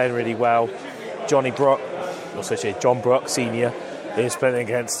 He's playing really well. Johnny Brock associated. John Brook Senior is playing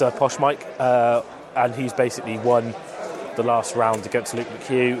against Posh Mike, and he's basically won the last round against Luke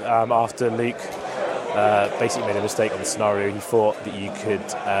McHugh after Luke basically made a mistake on the scenario. He thought that you could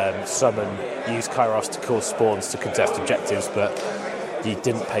use Kairos to cause spawns to contest objectives, but you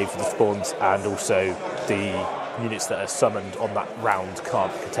didn't pay for the spawns, and also the units that are summoned on that round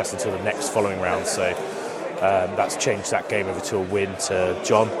can't contest until the next following round. So that's changed that game over to a win to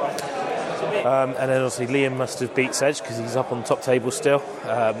John. And then obviously Liam must have beat Sedge because he's up on the top table still,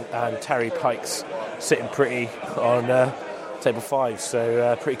 and Terry Pike's sitting pretty on table 5.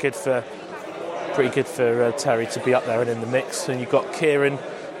 So pretty good for Terry to be up there and in the mix. And you've got Kieran,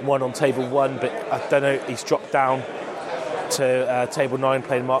 one on table 1, but I don't know, he's dropped down to table 9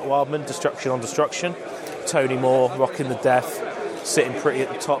 playing Mark Wildman, Destruction on Destruction. Tony Moore rocking the death, sitting pretty at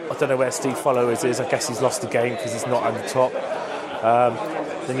the top. I don't know where Steve Followers is. I guess he's lost the game because he's not at the top.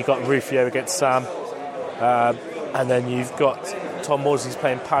 Then you've got Rufio against Sam, and then you've got Tom Maudslay's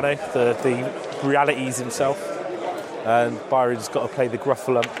playing Pano, the realities himself, and Byron's got to play the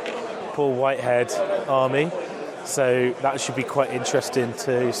Gruffalump Paul Whitehead army. So that should be quite interesting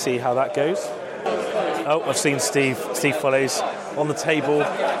to see how that goes. Oh, I've seen Steve Follows on the table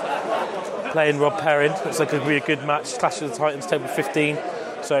playing Rob Perrin. Looks like it'll be a good match. Clash of the Titans, table 15.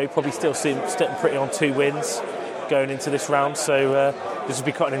 So probably still sitting pretty on 2 wins going into this round. So this will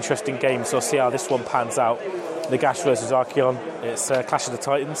be quite an interesting game. So I'll see how this one pans out. Nagash versus Archeon. It's Clash of the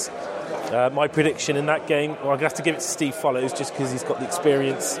Titans. My prediction in that game, well, I'm going to have to give it to Steve Follows just because he's got the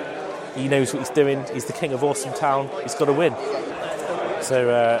experience. He knows what he's doing. He's the king of Awesome Town. He's got to win. So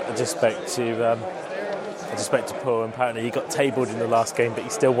I just spoke to Paul, and apparently he got tabled in the last game, but he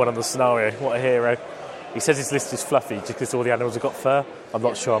still won on the scenario. What a hero. He says his list is fluffy just because all the animals have got fur. I'm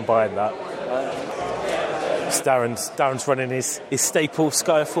not sure I'm buying that. Darren's running his staple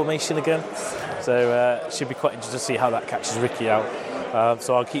Skyer formation again. So it should be quite interesting to see how that catches Ricky out.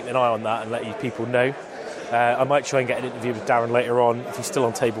 So I'll keep an eye on that and let you people know. I might try and get an interview with Darren later on. If he's still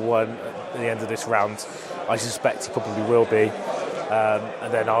on table 1 at the end of this round, I suspect he probably will be.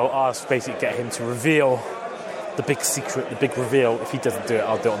 And then I'll ask, basically get him to reveal the big secret, the big reveal. If he doesn't do it,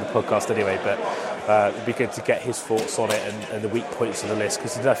 I'll do it on the podcast anyway. But it'd be good to get his thoughts on it and the weak points of the list,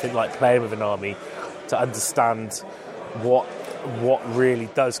 because there's nothing like playing with an army to understand what really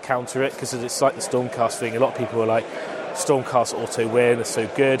does counter it. Because it's like the Stormcast thing. A lot of people are like, Stormcast auto win, are so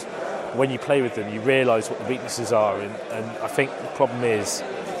good. When you play with them, you realise what the weaknesses are, and I think the problem is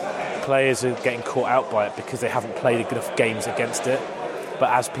players are getting caught out by it because they haven't played enough games against it. But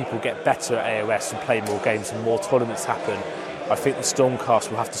as people get better at AOS and play more games and more tournaments happen, I think the Stormcast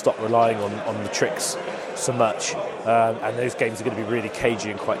will have to stop relying on the tricks so much, and those games are going to be really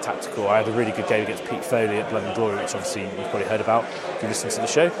cagey and quite tactical. I had a really good game against Pete Foley at Blood and Glory, which obviously you've probably heard about if you listen to the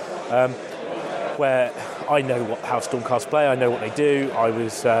show, where I know how Stormcast play, I know what they do. I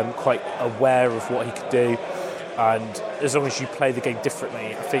was quite aware of what he could do, and as long as you play the game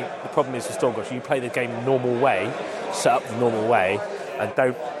differently, I think the problem is with Stormcast, you play the game the normal way, set up the normal way, and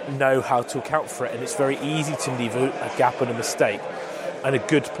don't know how to account for it, and it's very easy to leave a gap and a mistake, and a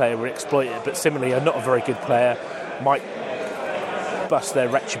good player will exploit it. But similarly, a not a very good player might bust their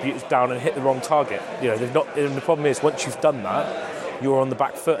retributors down and hit the wrong target. You know, they've not. And the problem is, once you've done that, you're on the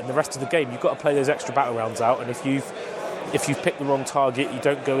back foot, and the rest of the game you've got to play those extra battle rounds out. And if you've picked the wrong target, you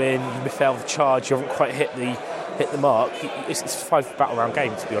don't go in, you fail the charge, you haven't quite hit the mark. It's a 5 battle round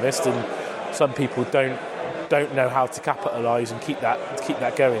game, to be honest, and some people don't know how to capitalise and keep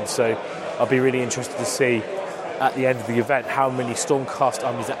that going. So I'll be really interested to see at the end of the event how many Stormcast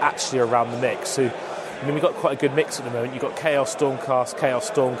armies are actually around the mix. So I mean, we've got quite a good mix at the moment. You've got Chaos Stormcast,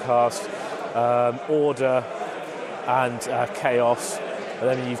 Order and Chaos, and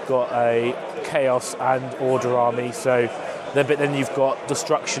then you've got a Chaos and Order army. So then you've got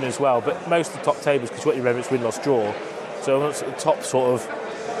Destruction as well. But most of the top tables, because what you remember, it's win, loss, draw. So once at the top sort of,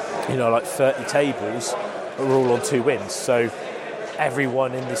 like 30 tables are all on 2 wins. So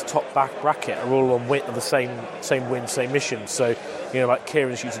everyone in this top back bracket are all on the same win, same mission. So like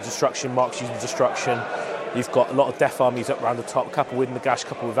Kieran's using Destruction, Mark's using Destruction. You've got a lot of Death armies up around the top, a couple with Nagash, a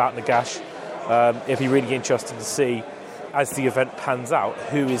couple without Nagash. It'll be really interesting to see as the event pans out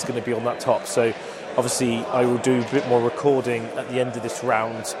who is going to be on that top. So obviously I will do a bit more recording at the end of this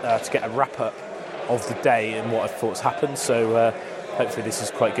round to get a wrap up of the day and what I thought's happened. So hopefully this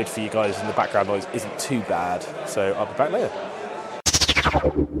is quite good for you guys and the background noise isn't too bad. So I'll be back later.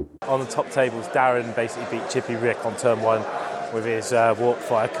 On the top tables, Darren basically beat Chippy Rick on turn 1 with his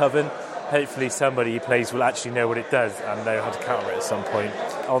Warpfire Coven. Hopefully somebody he plays will actually know what it does and know how to counter it at some point.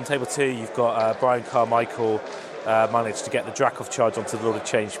 On table 2, you've got Brian Carmichael managed to get the Dracoth charge onto the Lord of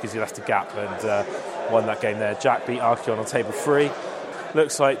Change because he left a gap, and won that game there. Jack beat Archeon on table 3.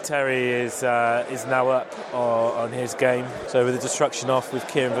 Looks like Terry is now up on his game. So with the destruction off with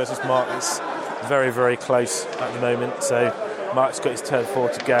Kieran versus Mark, it's very, very close at the moment. So Mark's got his turn 4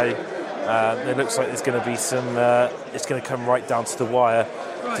 to go. It looks like there's going to be some... it's going to come right down to the wire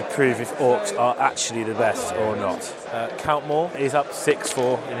to prove if Orcs are actually the best or not. Count Moore is up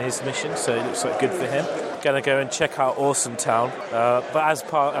 6-4 in his mission, so it looks like good for him. Going to go and check out Awesome Town. But as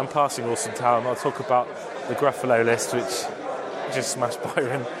I'm passing Awesome Town, I'll talk about the Gruffalo list, which just smashed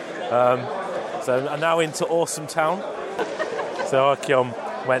Byron. So I'm now into Awesome Town. So Archeon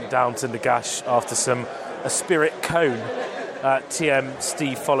went down to Nagash after a Spirit Cone TM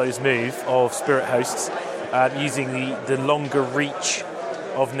Steve Follows move of Spirit Hosts, using the longer reach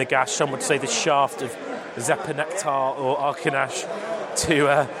of Nagash, some would say the shaft of Zepanektar or Arcanash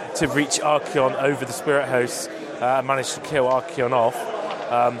to reach Archeon over the Spirit Hosts, managed to kill Archeon off.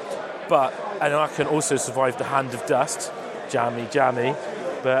 And Archeon also survived the Hand of Dust, jammy.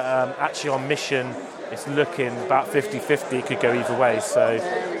 But actually on mission, it's looking about 50-50. It could go either way, so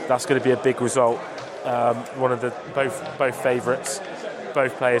that's going to be a big result. One of the both favourites.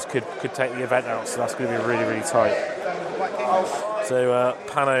 Both players could take the event out, so that's going to be really, really tight. So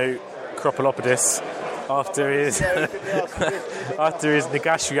Pano Kropolopodis, after his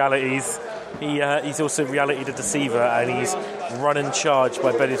Nagash realities, he's also reality the Deceiver, and he's run and charged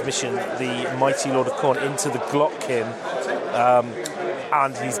by Benny's mission, the Mighty Lord of Khorne, into the Glotkin,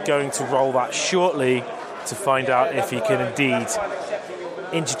 and he's going to roll that shortly to find out if he can indeed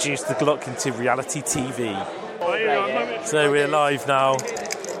introduce the Glotkin to reality TV. So we're live now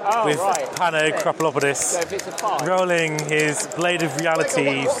with Pano Kropolopodis rolling his Blade of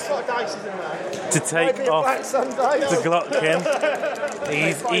Realities to take off the Glotkin.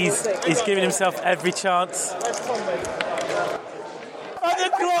 He's giving himself every chance. And the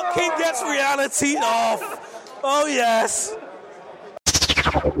Glotkin gets reality off. Oh yes.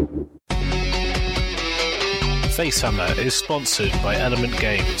 Facehammer is sponsored by Element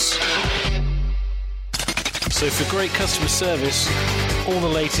Games. So for great customer service, all the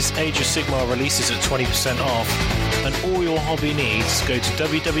latest Age of Sigmar releases at 20% off, and all your hobby needs, go to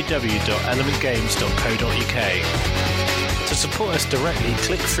www.elementgames.co.uk. To support us directly,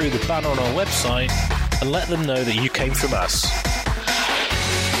 click through the banner on our website and let them know that you came from us.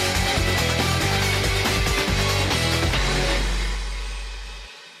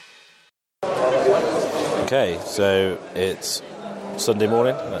 Okay, so it's Sunday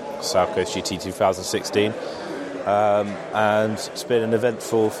morning at South Coast GT 2016, and it's been an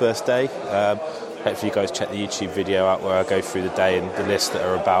eventful first day. Hopefully you guys check the YouTube video out where I go through the day and the lists that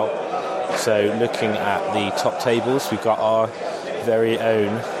are about. So looking at the top tables, we've got our very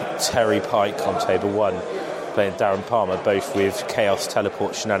own Terry Pike on table 1, playing Darren Palmer, both with Chaos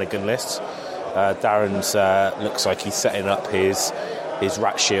Teleport Shenanigan lists. Darren's looks like he's setting up his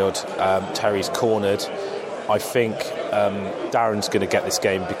Rat Shield. Terry's cornered. I think Darren's going to get this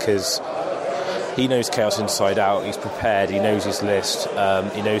game because he knows Chaos inside out. He's prepared. He knows his list.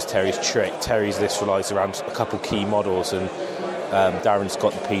 He knows Terry's trick. Terry's list relies around a couple key models, and Darren's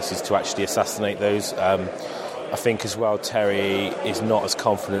got the pieces to actually assassinate those. I think as well Terry is not as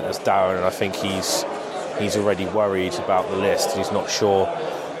confident as Darren, and I think he's already worried about the list, and he's not sure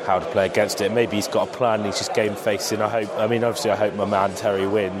how to play against it. Maybe he's got a plan. He's just game facing. I hope my man Terry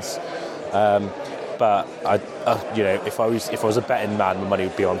wins. But if I was a betting man, my money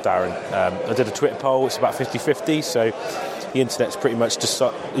would be on Darren. I did a Twitter poll. It's about 50-50. So the internet's pretty much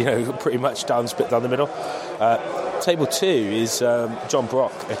pretty much split down the middle. Table 2 is John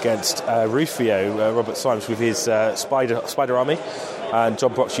Brock against Rufio, Robert Symes with his Spider Army, and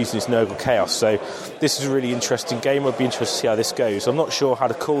John Brock's using his Nurgle Chaos. So this is a really interesting game. I'd be interested to see how this goes. I'm not sure how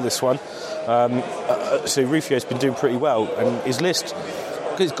to call this one. So Rufio's been doing pretty well, and his list,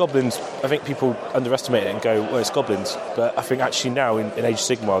 because it's Goblins, I think people underestimate it and go, well, it's Goblins. But I think actually now in Age of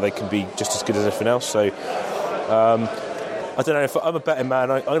Sigmar they can be just as good as anything else. So I don't know, if I'm a betting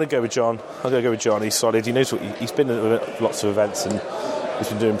man, I'm going to go with John. He's solid. He knows what he's been at lots of events, and he's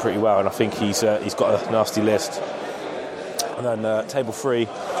been doing pretty well. And I think he's got a nasty list. And then table 3,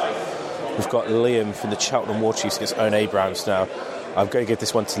 we've got Liam from the Cheltenham War Chiefs against Owen Abrams. Now, I'm going to give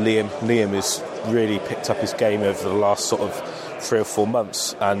this one to Liam. Liam has really picked up his game over the last sort of 3 or 4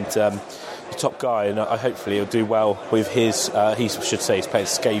 months, and the top guy. And hopefully he'll do well with his. He's playing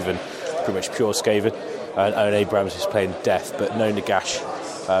Skaven, pretty much pure Skaven. And Owen Abrams is playing Death, but no Nagash.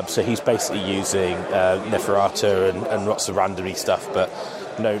 So he's basically using Neferata and lots of randomy stuff, but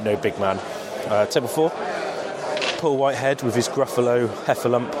no big man. Table 4, Paul Whitehead with his Gruffalo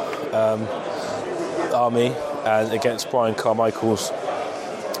Heffalump army, and against Brian Carmichael's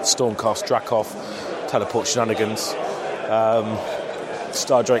Stormcast Drakov teleport shenanigans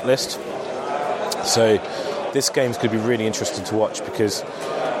Star Drake list. So this game's going to be really interesting to watch because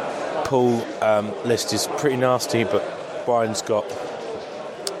Pool list is pretty nasty, but Brian's got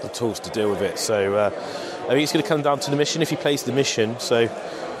the tools to deal with it. So I think it's going to come down to the mission. If he plays the mission, so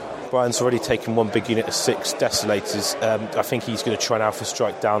Brian's already taken one big unit of 6 Desolators. I think he's going to try and Alpha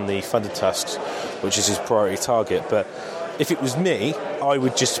Strike down the Thunder Tusks, which is his priority target. But if it was me, I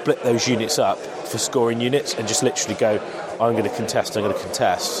would just split those units up for scoring units and just literally go, I'm going to contest.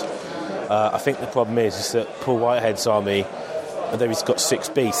 I think the problem is that Paul Whitehead's army, although he's got 6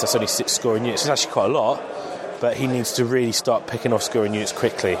 beasts, that's only 6 scoring units. It's actually quite a lot, but he needs to really start picking off scoring units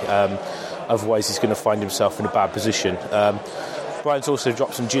quickly. Otherwise, he's going to find himself in a bad position. Brian's also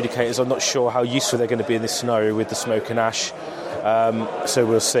dropped some Judicators. I'm not sure how useful they're going to be in this scenario with the Smoke and Ash, so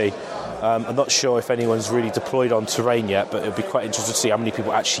we'll see. I'm not sure if anyone's really deployed on terrain yet, but it'll be quite interesting to see how many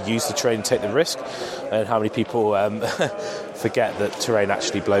people actually use the terrain and take the risk, and how many people forget that terrain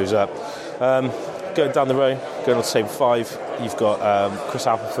actually blows up. Going down the road, going on to table 5, you've got Chris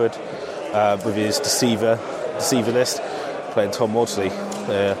Appleford with his Deceiver list, playing Tom Maudsley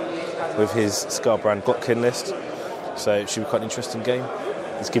with his Scarbrand Glotkin list. So it should be quite an interesting game.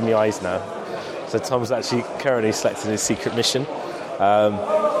 He's giving me eyes now. So Tom's actually currently selected his secret mission.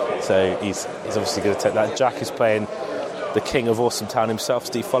 So he's obviously going to take that. Jack is playing the king of Awesome Town himself,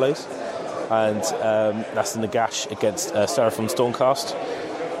 Steve Follows. And that's the Nagash against Seraphim Stormcast,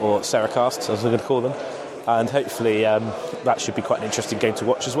 or Seracast, as we're going to call them. And hopefully that should be quite an interesting game to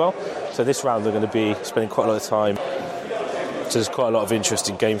watch as well. So this round they're going to be spending quite a lot of time. So there's quite a lot of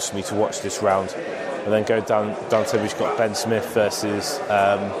interesting games for me to watch this round. And then go down to we've got Ben Smith versus.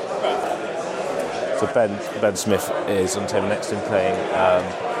 So Ben Smith is on table next to him playing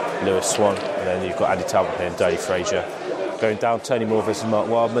Lewis Swan, and then you've got Andy Talbot playing Dudley Frazier. Going down, Tony Moore versus Mark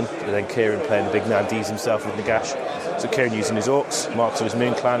Wildman, and then Kieran playing the big Nandies himself with Nagash. So Kieran using his Orcs, Mark's on his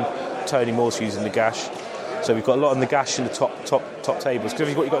Moon Clan, Tony Moore's using Nagash. So we've got a lot of Nagash in the top tables.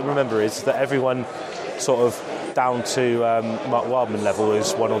 Because what you've got to remember is that everyone sort of down to Mark Wildman level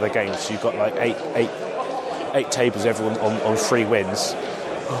is won all their games. So you've got like eight tables, everyone on 3 wins.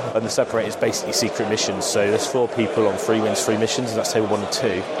 And the separator is basically secret missions. So there's 4 people on 3 wins, 3 missions, and that's table 1 and 2.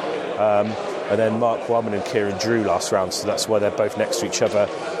 And then Mark Wildman and Kieran drew last round, so that's why they're both next to each other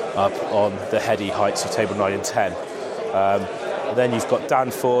up on the heady heights of table 9 and 10. And then you've got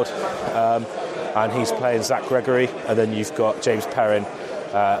Dan Ford, and he's playing Zach Gregory, and then you've got James Perrin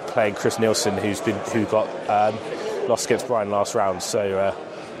playing Chris Nielsen, who got lost against Brian last round. So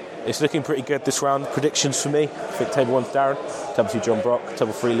it's looking pretty good this round. Predictions for me: I think table 1's Darren, table 2 John Brock,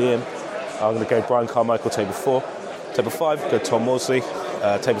 table 3 Liam. I'm going to go Brian Carmichael, table 4. Table 5, go Tom Maudsley.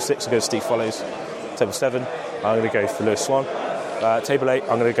 Table 6, I'll go Steve Follows. Table 7, I'm going to go for Lewis Swan. Table 8,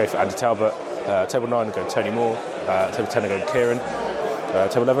 I'm going to go for Andy Talbot. Table 9, I'm going Tony Moore. Table 10, I'm going Kieran.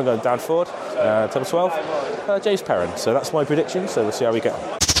 Table 11, I'm going Dan Ford. Table 12, James Perrin. So that's my prediction, so we'll see how we get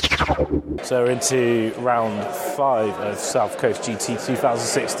on. So we're into round 5 of South Coast GT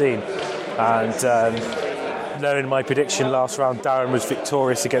 2016. And knowing my prediction last round, Darren was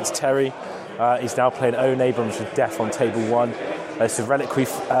victorious against Terry. He's now playing Owen Abrams with Death on table 1. It's a Reliquary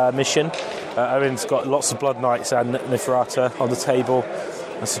mission. Owen's got lots of Blood Knights and Neferata on the table,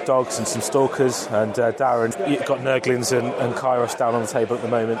 and some dogs and some stalkers. And Darren got Nurglings and Kairos down on the table at the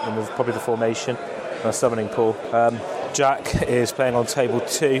moment, and with probably the formation and a summoning pool. Jack is playing on table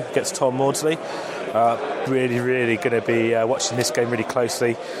 2 against Tom Maudsley. Really going to be watching this game really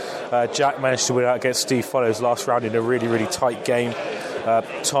closely. Jack managed to win out against Steve Follows last round in a really tight game.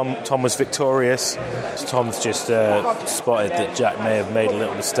 Tom was victorious. Tom's just spotted that Jack may have made a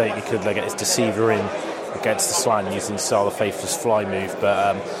little mistake. He could get his Deceiver in against the Slan using Sal the Faithless fly move,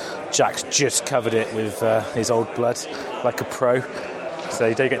 but Jack's just covered it with his old blood like a pro. So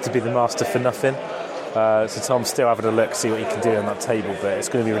you don't get to be the master for nothing. So Tom's still having a look, see what he can do on that table, but it's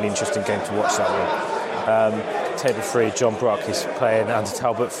going to be a really interesting game to watch, that one. Table 3, John Brock is playing Andy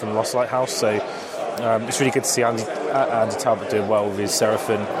Talbot from Lost Lighthouse, so it's really good to see Andy Talbot doing well with his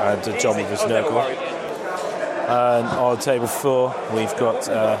Seraphim and John with his Nurgle. And on table 4, we've got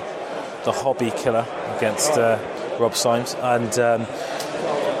the Hobby Killer against Rob Symes, and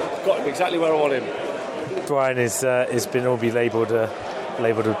got him exactly where I want him. Brian has been all be labelled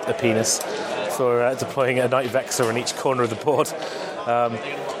a penis for deploying a Knight Vexor on each corner of the board.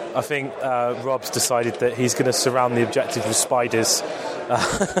 I think Rob's decided that he's going to surround the objective with spiders,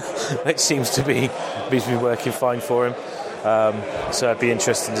 which seems to be working fine for him. So it'd be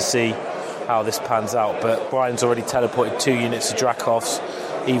interesting to see how this pans out. But Brian's already teleported 2 units of Dracoffs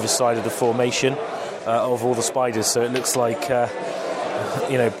either side of the formation of all the spiders, so it looks like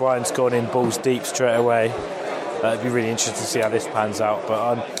Brian's gone in balls deep straight away. It'd be really interesting to see how this pans out.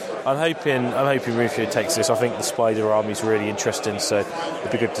 But I'm hoping Rufio takes this. I think the Spider Army is really interesting, so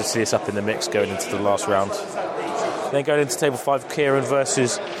it'd be good to see us up in the mix going into the last round. Then going into table 5, Kieran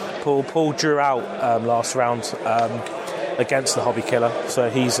versus Paul. Paul drew out last round against the Hobby Killer, so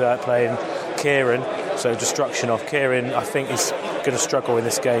he's playing Kieran. So destruction of Kieran, I think, is going to struggle in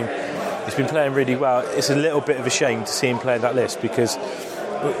this game. He's been playing really well. It's a little bit of a shame to see him playing that list, because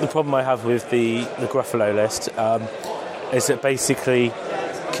the problem I have with the Gruffalo list is that basically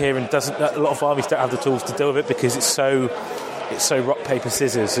Kieran doesn't. A lot of armies don't have the tools to deal with it because it's so rock paper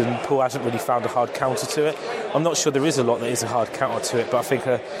scissors, and Paul hasn't really found a hard counter to it. I'm not sure there is a lot that is a hard counter to it, but I think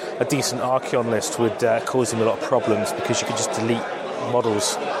a decent Archeon list would cause him a lot of problems, because you could just delete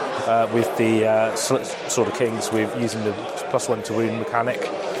models with the Sword of Kings with using the +1 to wound mechanic.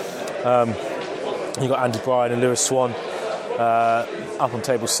 You've got Andy Bryan and Lewis Swan up on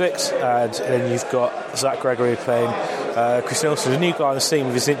table 6, and then you've got Zach Gregory playing Chris Nielsen, a new guy on the scene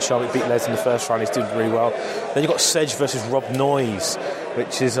with his inch arm. He beat Les in the first round. He's doing really well. Then you've got Sedge versus Rob Noyes,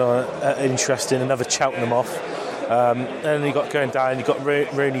 which is interesting. Another Cheltenham off. And then you've got going down, you've got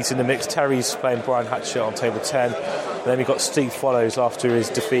Rooney's in the mix. Terry's playing Brian Hatchett on table 10. And then you've got Steve Follows after his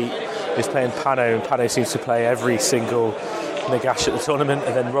defeat. He's playing Pano, and Pano seems to play every single Nagash at the tournament.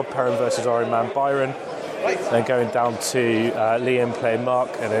 And then Rob Perrin versus Iron Man Byron. Then going down to Liam playing Mark,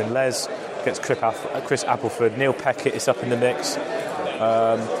 and then Les against Chris Appleford. Neil Peckett is up in the mix.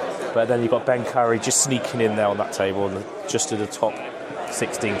 But then you've got Ben Curry just sneaking in there on that table, just to the top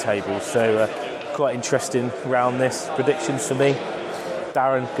 16 tables. So quite interesting round this. Predictions for me: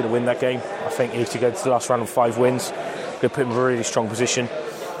 Darren going to win that game. I think he should go to the last round on 5 wins. Going to put him in a really strong position.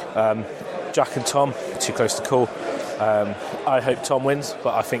 Jack and Tom, too close to call. I hope Tom wins,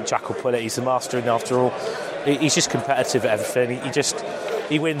 but I think Jack will pull it. He's the master, and after all, he's just competitive at everything.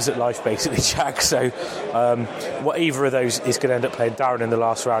 He wins at life, basically, Jack. So what either of those is going to end up playing Darren in the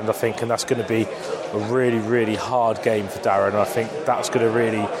last round, I think, and that's going to be a really, really hard game for Darren. And I think that's going to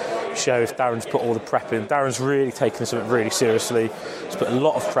really show if Darren's put all the prep in. Darren's really taken something really seriously. He's put a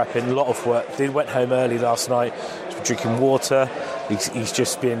lot of prep in, a lot of work. He went home early last night. He's been drinking water. He's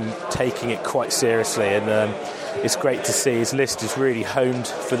just been taking it quite seriously, and it's great to see. His list is really honed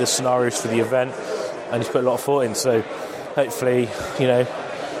for the scenarios for the event, and he's put a lot of thought in. So hopefully,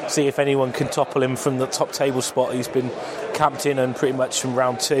 see if anyone can topple him from the top table spot. He's been camped in and pretty much from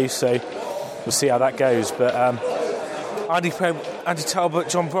round 2, so we'll see how that goes. But Andy Talbot,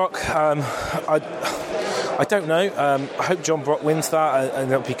 John Brock, I don't know. I hope John Brock wins that,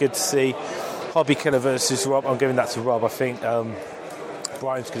 and it'll be good to see Hobby Killer versus Rob. I'm giving that to Rob. I think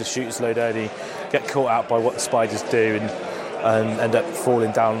Brian's going to shoot his load early, get caught out by what the Spiders do, and end up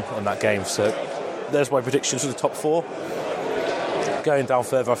falling down on that game. So there's my predictions for the top 4. Going down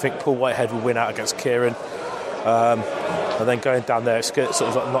further, I think Paul Whitehead will win out against Kieran. And then going down there, it's sort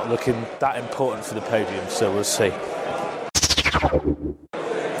of not looking that important for the podium, so we'll see.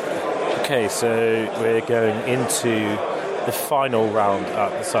 Okay, so we're going into the final round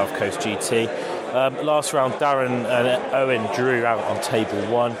at the South Coast GT. Last round, Darren and Owen drew out on table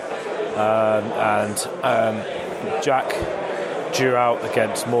 1, and Jack drew out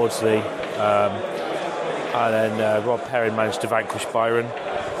against Maudsley. And then Rob Perrin managed to vanquish Byron.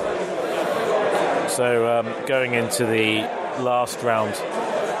 So going into the last round,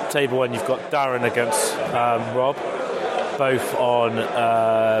 table 1, you've got Darren against Rob, both on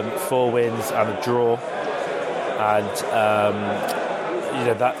 4 wins and a draw. And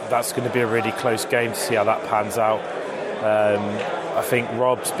that's going to be a really close game to see how that pans out. I think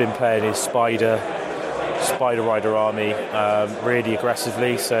Rob's been playing his Spider Rider army really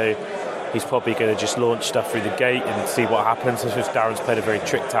aggressively, so he's probably going to just launch stuff through the gate and see what happens. I suppose Darren's played a very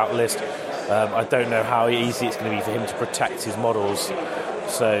tricked out list. I don't know how easy it's going to be for him to protect his models.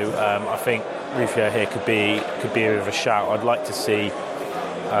 So I think Rufio here could be a bit of a shout. I'd like to see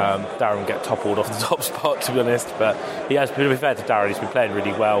Darren get toppled off the top spot, to be honest. But he has been, to be fair to Darren, he's been playing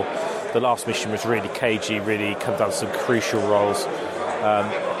really well. The last mission was really cagey, really come down to some crucial roles.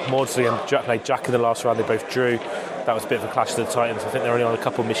 Maudsley and Jack played Jack in the last round. They both drew. That was a bit of a clash of the Titans. I think they're only on a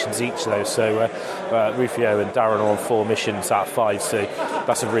couple of missions each, though. So Rufio and Darren are on 4 missions out of 5. So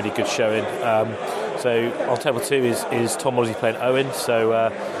that's a really good showing. So on table 2 is Tom Maudsley playing Owen.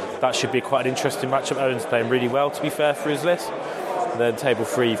 So that should be quite an interesting matchup. Owen's playing really well, to be fair, for his list. And then table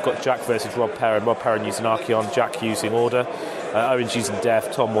 3, you've got Jack versus Rob Perrin. Rob Perrin using Archeon, Jack using Order. Owen's using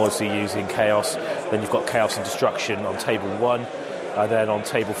Death, Tom Maudsley using Chaos. Then you've got Chaos and Destruction on table 1. And then on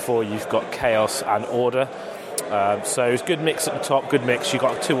table 4, you've got Chaos and Order. So it's a good mix at the top, good mix. You've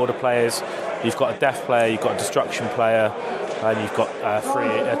got 2 Order players, you've got a Death player, you've got a Destruction player, and you've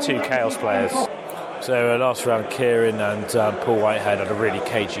got two Chaos players. So last round, Kieran and Paul Whitehead had a really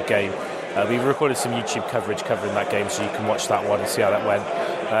cagey game. We recorded some YouTube coverage covering that game, so you can watch that one and see how that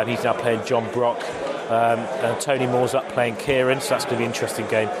went. He's now playing John Brock. And Tony Moore's up playing Kieran, so that's going to be an interesting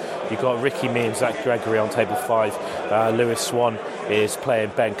game. You've got Ricky, me and Zach Gregory on table 5. Lewis Swan is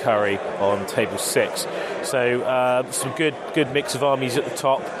playing Ben Curry on table 6. So some good mix of armies at the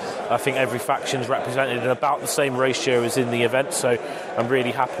top. I think every faction's represented in about the same ratio as in the event, so I'm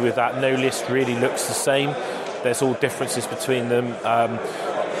really happy with that. No list really looks the same. There's all differences between them.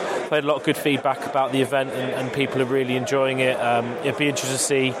 Played a lot of good feedback about the event, and people are really enjoying it. It'd be interesting to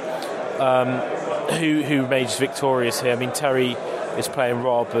see who mages victorious here. I mean, Terry is playing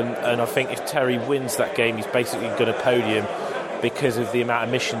Rob, and I think if Terry wins that game, he's basically got a podium because of the amount of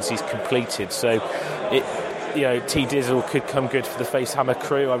missions he's completed. So T Dizzle could come good for the Facehammer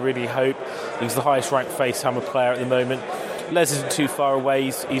crew. I really hope. He's the highest ranked Facehammer player at the moment. Les isn't too far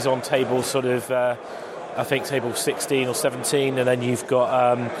away. He's on table sort of I think table 16 or 17, and then you've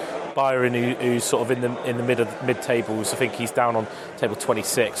got Byron who's sort of in the mid tables. I think he's down on table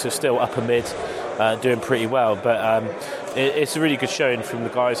 26, so still upper mid, doing pretty well. But it's a really good showing from the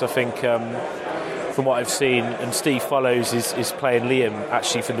guys, I think, from what I've seen. And Steve Follows is playing Liam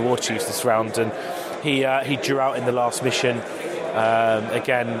actually for the War Chiefs this round, and he drew out in the last mission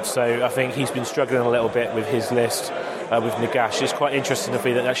again. So I think he's been struggling a little bit with his list with Nagash. It's quite interesting to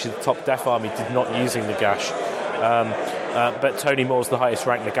see that actually the top Death Army did not using Nagash. But Tony Moore's the highest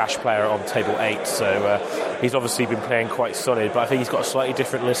ranked Nagash player on table 8, so he's obviously been playing quite solid, but I think he's got a slightly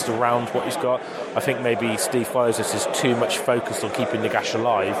different list around what he's got. I think maybe Steve Follows is too much focused on keeping Nagash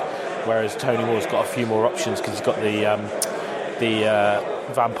alive, whereas Tony Moore's got a few more options because he's got the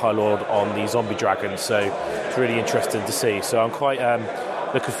Vampire Lord on the Zombie Dragon, so it's really interesting to see. So I'm quite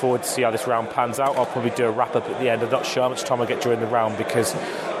looking forward to see how this round pans out. I'll probably do a wrap-up at the end. I'm not sure how much time I get during the round because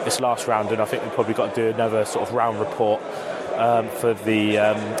it's last round, and I think we've probably got to do another sort of round report for the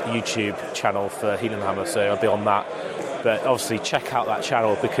YouTube channel for Healing Hammer, so I'll be on that. But obviously check out that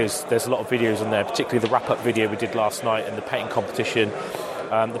channel because there's a lot of videos on there, particularly the wrap-up video we did last night and the painting competition.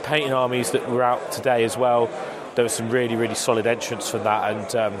 The painting armies that were out today as well, there was some really, really solid entrants for that,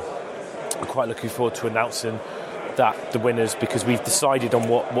 and I'm quite looking forward to announcing the winners because we've decided on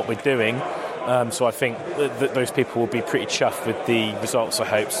what we're doing. So I think that those people will be pretty chuffed with the results, I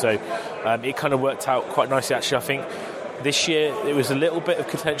hope. So it kind of worked out quite nicely, actually. I think this year it was a little bit of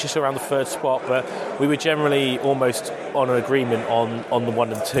contentious around the third spot, but we were generally almost on an agreement on the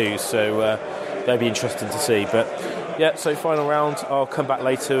 1 and 2, so that'd be interesting to see. But yeah, so final round, I'll come back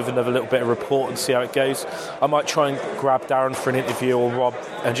later with another little bit of report and see how it goes. I might try and grab Darren for an interview or Rob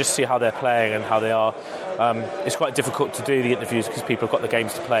and just see how they're playing and how they are. It's quite difficult to do the interviews because people have got the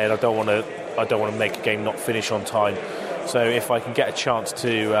games to play, and I don't want to make a game not finish on time. So if I can get a chance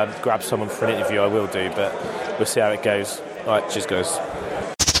to grab someone for an interview, I will do, but we'll see how it goes. All right, cheers guys.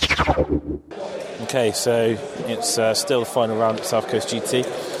 Okay, so it's still the final round at South Coast GT.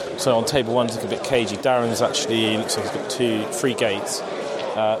 So on table 1's looking a bit cagey. Darren's actually looks like he's got 3 gates.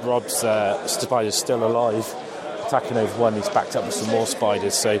 Rob's spider's still alive, attacking over 1. He's backed up with some more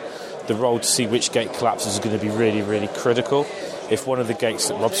spiders, so the roll to see which gate collapses is going to be really, really critical. If one of the gates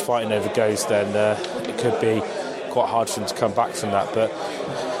that Rob's fighting over goes, then it could be quite hard for him to come back from that. But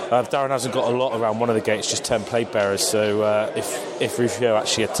Darren hasn't got a lot around one of the gates, just 10 plague bearers. So if Rufio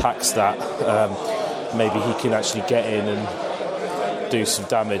actually attacks that, maybe he can actually get in and do some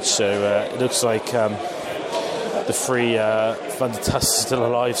damage. So it looks like the 3 Thunder Tusks is still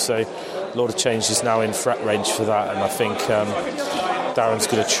alive. So Lord of Change is now in threat range for that, and I think Darren's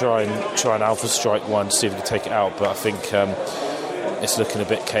going to try and alpha strike one to see if he can take it out. But I think it's looking a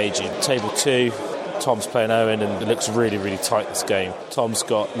bit cagey. Table 2. Tom's playing Owen, and it looks really, really tight this game. Looks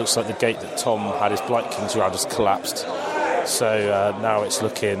like the gate that Tom had his Blight Kings around has collapsed. So now it's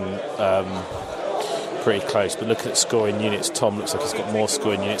looking pretty close. But looking at scoring units, Tom looks like he's got more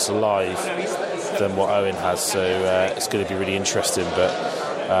scoring units alive than what Owen has. So it's going to be really interesting. But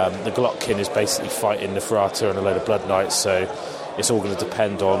the Glotkin is basically fighting Neferata and a load of Blood Knights. So it's all going to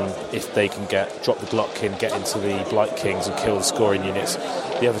depend on if they can drop the Glotkin, get into the Blight Kings and kill the scoring units.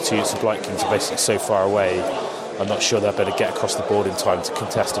 The other 2 units of Blight Kings are basically so far away, I'm not sure they'll better get across the board in time to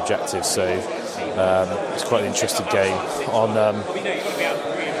contest objectives. So it's quite an interesting game.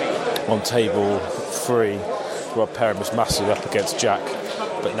 On table 3, Rob Perrin was massively up against Jack,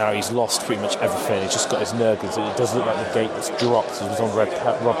 but now he's lost pretty much everything. He's just got his Nurglings. It does look like the gate that's dropped. He was on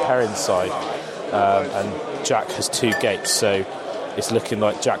Rob Perrin's side, and Jack has 2 gates, so it's looking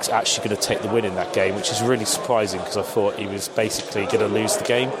like Jack's actually going to take the win in that game, which is really surprising because I thought he was basically going to lose the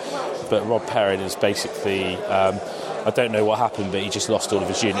game. But Rob Perrin is basically I don't know what happened, but he just lost all of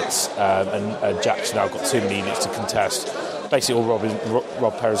his units, and Jack's now got too many units to contest. Basically, all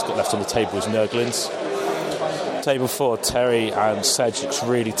Rob Perrin's got left on the table is Nurglings. Table 4, Terry and Sedge looks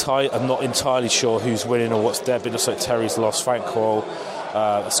really tight. I'm not entirely sure who's winning or what's dead, but it looks like Terry's lost Frank Coil,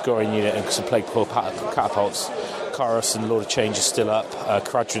 a scoring unit, and some Plague Coil catapults. Karos and Lord of Change is still up.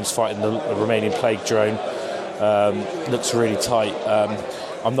 Caradhrin's fighting the remaining Plague Drone. Looks really tight.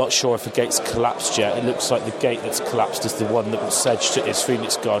 I'm not sure if the gate's collapsed yet. It looks like the gate that's collapsed is the one that Sedge took his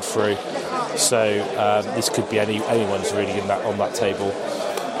Phoenix Guard through. So this could be anyone's really on that table.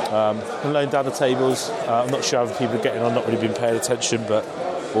 I'm laying down the tables. I'm not sure how people are getting on, not really been paying attention, but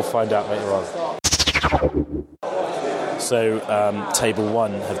we'll find out later on. So table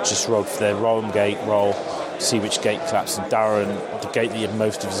 1 have just rolled for their Realm Gate roll to see which gate collapsed, and Darren, the gate that he had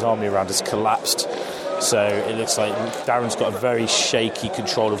most of his army around, has collapsed. So it looks like Darren's got a very shaky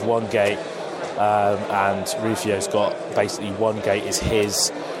control of one gate, and Rufio's got basically one gate is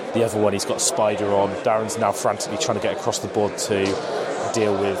his, the other one he's got Spider on. Darren's now frantically trying to get across the board to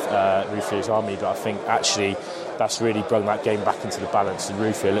deal with Rufio's army, but I think actually that's really brought that game back into the balance, and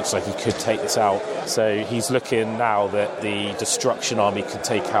Rufio looks like he could take this out. So he's looking now that the Destruction army can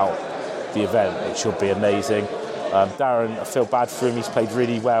take out the event, which will be amazing. Darren, I feel bad for him, he's played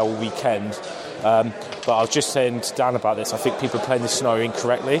really well all weekend, but I was just saying to Dan about this, I think people are playing this scenario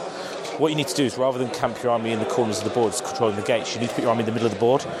incorrectly. What you need to do is, rather than camp your army in the corners of the board controlling the gates, you need to put your army in the middle of the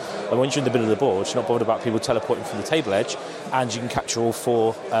board. And when you're in the middle of the board, you're not bothered about people teleporting from the table edge, and you can capture all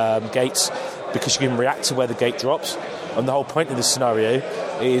 4 gates because you can react to where the gate drops. And the whole point of this scenario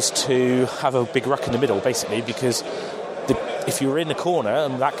is to have a big ruck in the middle, basically, because if you're in the corner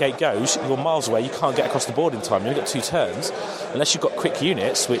and that gate goes, you're miles away, you can't get across the board in time. You've only got 2 turns. Unless you've got quick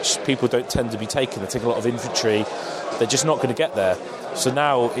units, which people don't tend to be taking, they take a lot of infantry, they're just not going to get there. So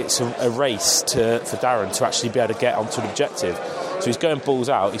now it's a race for Darren to actually be able to get onto an objective. So he's going balls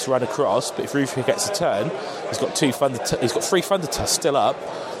out, he's run across, but if Rufio gets a turn, he's got 3 Thunder Tusks still up,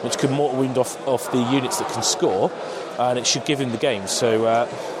 which can mortar wound off the units that can score, and it should give him the game. So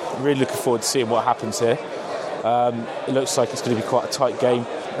really looking forward to seeing what happens here. It looks like it's going to be quite a tight game.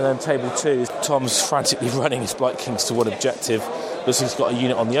 And then table 2 is Tom's frantically running his Blight Kings to one objective. Looks like he's got a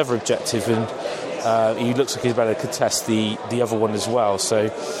unit on the other objective, and he looks like he's better to contest the other one as well. So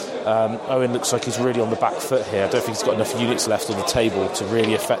Owen looks like he's really on the back foot here. I don't think he's got enough units left on the table to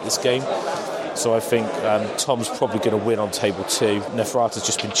really affect this game. So I think Tom's probably going to win on table 2. Neferata's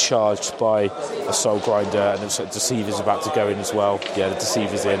just been charged by a Soul Grinder, and it looks like Deceiver's about to go in as well. Yeah, the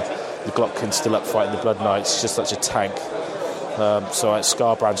Deceiver's in. The Glotkin's still up fighting the Blood Knights, just such a tank. So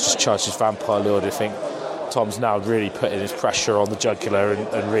Scarbrand's just charged his Vampire Lord. I think Tom's now really putting his pressure on the jugular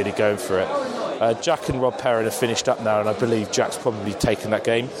and really going for it. Jack and Rob Perrin have finished up now, and I believe Jack's probably taken that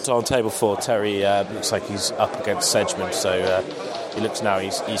game. So on table 4, Terry looks like he's up against Sedgeman, so he looks now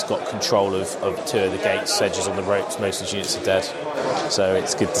he's got control of 2 of the gates. Sedge is on the ropes, most of his units are dead. So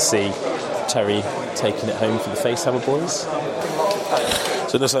it's good to see Terry taking it home for the Facehammer boys.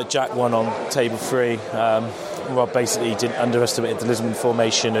 So it looks like Jack won on table 3. Rob basically didn't underestimate the Lisbon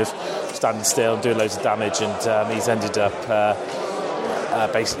formation of standing still and doing loads of damage, and he's ended up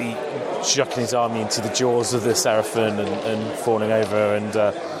basically chucking his army into the jaws of the Seraphim and falling over, and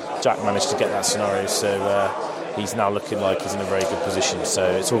Jack managed to get that scenario, so he's now looking like he's in a very good position. So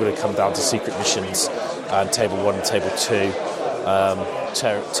it's all going to come down to secret missions and table 1 and table 2.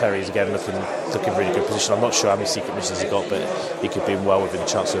 Terry's again looking really good position. I'm not sure how many secret missions he got, but he could be well within a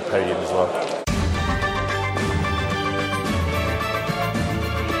chance of a podium as well.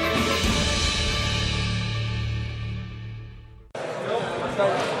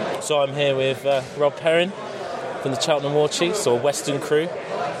 So I'm here with Rob Perrin from the Cheltenham War Chiefs, or Western Crew.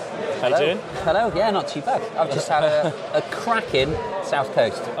 How you doing? Hello, yeah, not too bad. I've just had a cracking South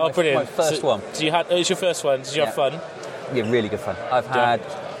Coast. Oh, brilliant. My first one. So it was your first one. Did you have fun? Yeah, really good fun. I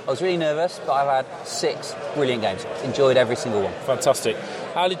was really nervous, but I've had 6 brilliant games. Enjoyed every single one. Fantastic.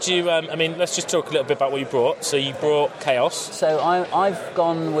 How did you, let's just talk a little bit about what you brought. So you brought Chaos. So I've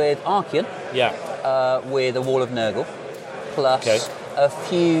gone with Archeon. Yeah. With a Wall of Nurgle. Plus a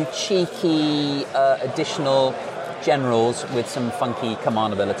few cheeky additional generals with some funky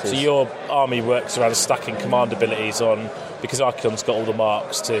command abilities. So your army works around stacking command abilities on, because Archeon's got all the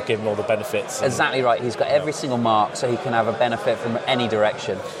marks to give him all the benefits. Exactly right. He's got every single mark, so he can have a benefit from any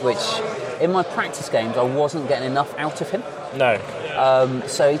direction, which in my practice games I wasn't getting enough out of him. No.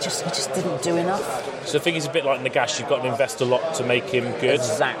 So he just didn't do enough. So I think he's a bit like Nagash. You've got to invest a lot to make him good.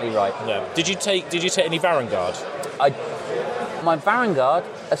 Exactly right. Yeah. Did you take any Varangard? My Vanguard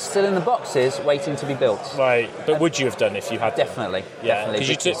are still in the boxes waiting to be built. Right, but would you have done if you had them? Definitely. Yeah, because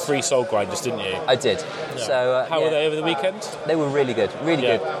you took 3 Soul Grinders, didn't you? I did. Yeah. So how were they over the weekend? They were really good, really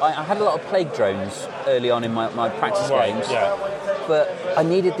good. I had a lot of Plague Drones early on in my practice games. Yeah. But I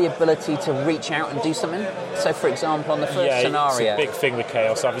needed the ability to reach out and do something. So, for example, on the first scenario... it's a big thing with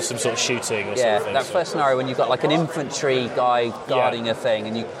Chaos, having some sort of shooting or something. Yeah, that first scenario when you've got like an infantry guy guarding a thing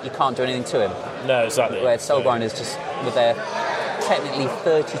and you can't do anything to him. No, exactly. Where Soul Grinders just, with their technically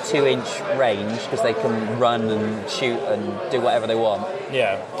 32-inch range, because they can run and shoot and do whatever they want,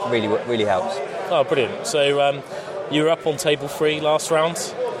 really helps. Oh, brilliant. So you were up on table 3 last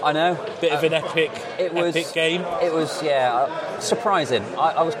round? I know. Bit of an epic game. It was, surprising.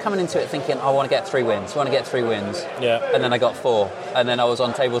 I was coming into it thinking, I want to get 3 wins. Yeah. And then I got 4. And then I was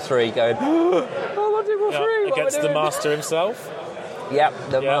on table 3 going, I want table 3. Against the master himself? Yep,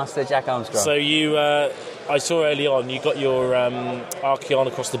 the master, Jack Armstrong. So you, I saw early on, you got your Archeon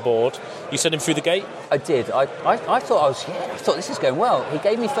across the board. You sent him through the gate? I did. I thought this is going well. He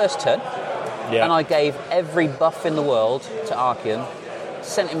gave me first turn. Yeah. And I gave every buff in the world to Archeon.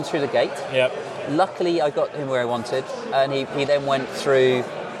 Sent him through the gate. Yep. Luckily, I got him where I wanted, and he then went through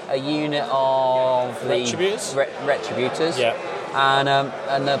a unit of the Retributors. Yeah.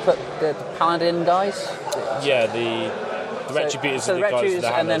 And put the Paladin guys. Yeah, the Retributors so and the guys with the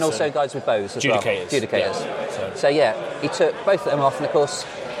hammers, and then also guys with bows as Judicators. well. Judicators. So he took both of them off, and of course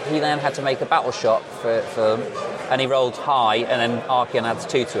he then had to make a battle shot for them, and he rolled high, and then Archeon adds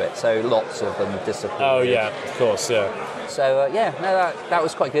 2 to it, so lots of them disappeared. Oh yeah, of course, yeah. So that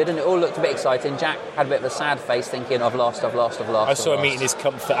was quite good, and it all looked a bit exciting. Jack had a bit of a sad face, thinking, I've lost. I saw him eating his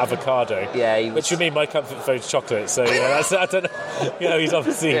comfort avocado. Yeah, which would mean my comfort food's chocolate. So that's, I don't know. He's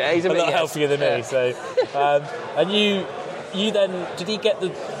obviously he's a lot healthier than me. So, and you then did he get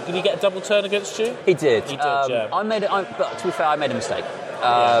a double turn against you? He did. He did. Yeah. But to be fair, I made a mistake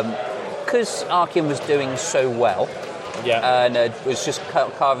because Archeon was doing so well. Yeah. And was just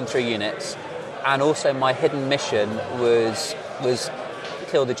carving through units. And also my hidden mission was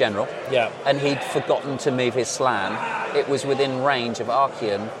kill the general. Yeah. And he'd forgotten to move his slan. It was within range of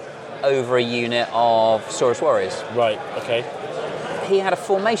Archeon over a unit of Saurus Warriors. Right, okay. He had a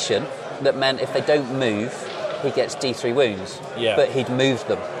formation that meant if they don't move, he gets D3 wounds. Yeah. But he'd moved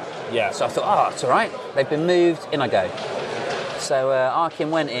them. Yeah. So I thought, it's all right. They've been moved, in I go. So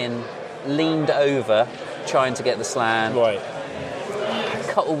Archeon went in, leaned over, trying to get the slan. Right.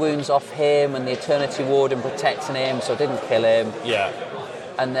 Couple wounds off him and the Eternity Warden protecting him, so I didn't kill him. Yeah.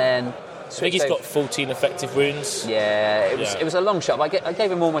 And then I think he's got 14 effective wounds. Yeah, it was a long shot, but I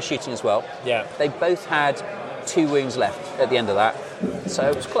gave him all my shooting as well. Yeah. They both had 2 wounds left at the end of that, so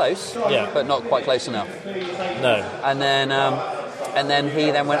it was close. Yeah. But not quite close enough. No. And then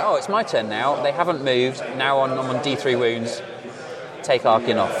he then went, it's my turn now. They haven't moved. Now I'm on D3 wounds. Take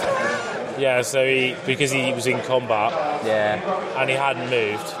Archeon off. Yeah, so because he was in combat, and he hadn't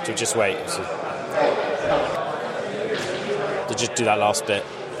moved, to just wait. So, to just do that last bit,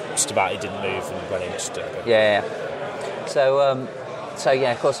 just about he didn't move and went in. Just yeah. So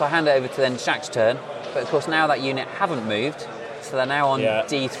of course I hand it over to then Jack's turn, but of course now that unit haven't moved, so they're now on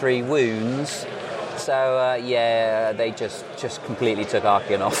D3 wounds. So they just completely took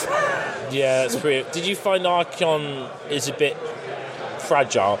Archeon off. Yeah, that's pretty. Did you find Archeon is a bit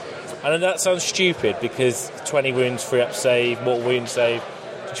fragile? I know that sounds stupid because 20 wounds, 3 up save, mortal wound save.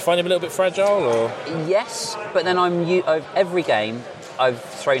 Did you find him a little bit fragile, or? Yes, but then every game I've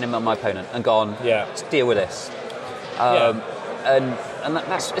thrown him at my opponent and gone, let's deal with this. And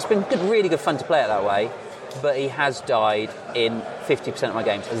it's been really good fun to play it that way. But he has died in 50% of my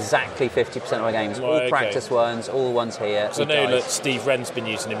games, exactly 50% of my games. All practice ones, all ones here. So I know that Steve Wren's been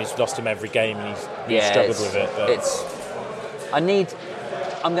using him. He's lost him every game, and he's struggled with it. But.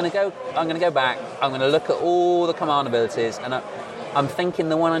 I'm going to go back. I'm going to look at all the command abilities, and I'm thinking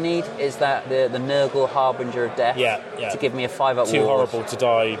the one I need is that the Nurgle Harbinger of Death. Yeah. To give me a 5-up Too horrible to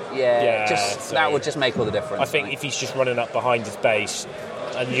die. That would just make all the difference. I think if he's just running up behind his base,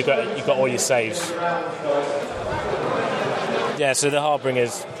 and you got all your saves. Yeah, so the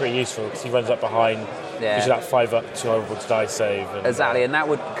Harbinger's pretty useful because he runs up behind. Gives you that 5-up, too horrible to die save. Exactly, and that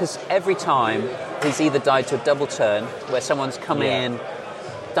would because every time he's either died to a double turn where someone's come in,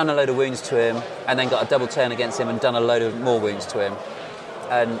 done a load of wounds to him, and then got a double turn against him and done a load of more wounds to him,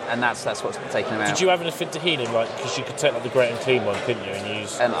 and that's what's taken him out. Did you have anything to heal him, because you could take the Great and Clean one, couldn't you, and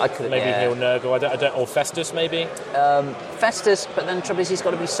use? And I could maybe heal Nurgle. I don't, or Festus maybe. Festus, but then the trouble is he's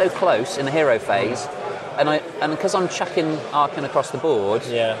got to be so close in the hero phase. And because I'm chucking Archeon across the board,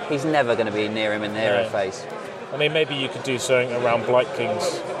 he's never going to be near him in the hero phase. I mean, maybe you could do something around Blight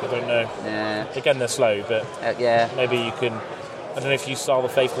Kings. I don't know. Yeah. Again, they're slow, but maybe you can I don't know if you saw the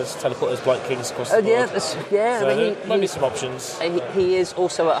Faithless teleport as Blight Kings across the board. So there might be some options. He is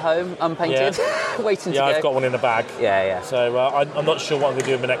also at home, unpainted, waiting to go. Yeah, I've got one in the bag. Yeah. So I'm not sure what I'm going to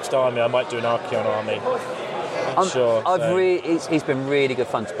do in my next army. I might do an Archaon army. He's been really good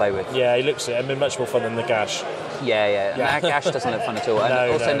fun to play with. Yeah, he looks it. I mean, much more fun than Nagash. Yeah. Nagash doesn't look fun at all.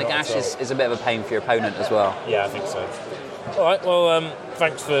 And also Nagash is a bit of a pain for your opponent as well. Yeah, I think so. All right, well,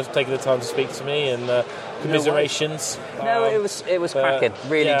 thanks for taking the time to speak to me, and commiserations. No, it was cracking.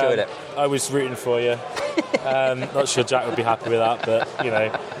 Really enjoyed it. I was rooting for you. Not sure Jack would be happy with that, but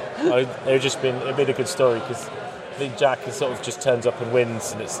it'd been a good story, because I think Jack has sort of just turns up and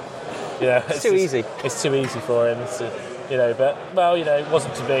wins, and it's too easy. It's too easy for him. But it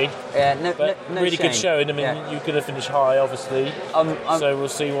wasn't to be. Yeah, no really shame. good showing. I mean, you're going to finish high, obviously. So we'll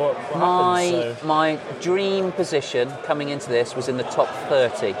see what happens. My dream position coming into this was in the top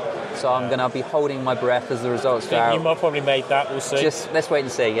 30. So I'm going to be holding my breath as the results go out. You might probably made that. We'll see. Just let's wait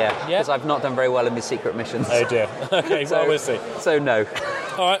and see. Because I've not done very well in my secret missions. Oh dear. Okay, well we'll see. So no.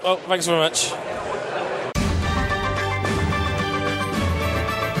 All right. Well, thanks very much.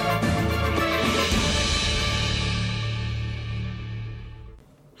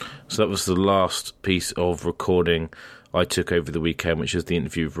 So that was the last piece of recording I took over the weekend, which is the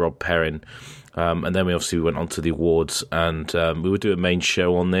interview with Rob Perrin. And then we went on to the awards, and we would do a main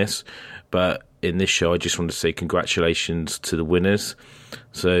show on this. But in this show, I just want to say congratulations to the winners.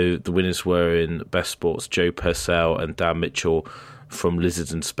 So the winners were in Best Sports, Joe Purcell and Dan Mitchell from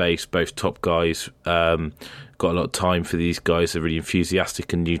Lizards in Space, both top guys. Got a lot of time for these guys. They're really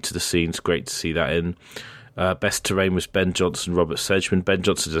enthusiastic and new to the scene. It's great to see that in. Best terrain was Ben Johnson, Robert Sedgman. Ben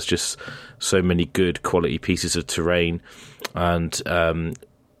Johnson does just so many good quality pieces of terrain, and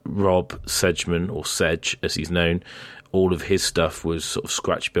Rob Sedgman, or Sedge as he's known, all of his stuff was sort of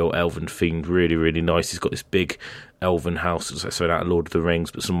scratch built elven themed, really, really nice. He's got this big elven house, so out of Lord of the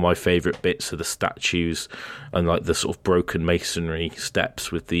Rings, but some of my favourite bits are the statues and like the sort of broken masonry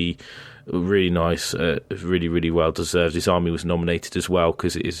steps with the really nice, really, really well deserved. His army was nominated as well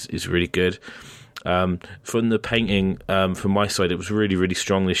because it is really good. From the painting, from my side, it was really, really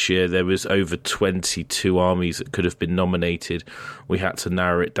strong this year. There was over 22 armies that could have been nominated. We had to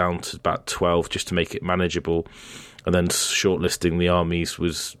narrow it down to about 12 just to make it manageable. And then shortlisting the armies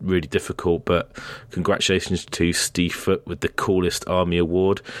was really difficult, but congratulations to Steve Foote with the Coolest Army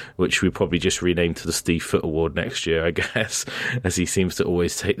Award, which we probably just rename to the Steve Foote Award next year, I guess, as he seems to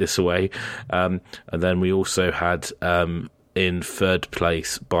always take this away. And then we also had in third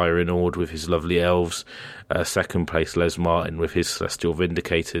place Byron Ord with his lovely elves, second place Les Martin with his Celestial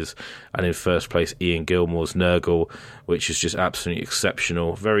Vindicators, and in first place Ian Gilmore's Nurgle, which is just absolutely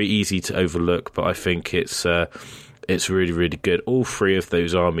exceptional. Very easy to overlook, but I think it's really, really good. All three of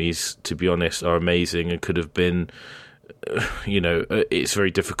those armies, to be honest, are amazing and could have been, it's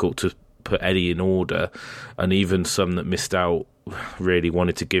very difficult to put any in order, and even some that missed out really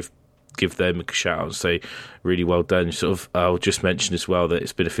wanted to give them a shout out and say really well done. I'll just mention as well that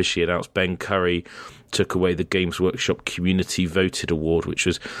it's been officially announced Ben Curry took away the Games Workshop Community Voted Award, which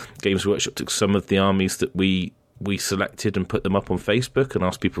was Games Workshop took some of the armies that we selected and put them up on Facebook and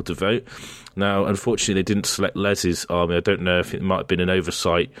asked people to vote. Now, unfortunately, they didn't select Les's army. I don't know if it might have been an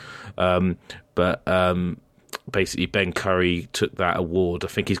oversight, but basically Ben Curry took that award. I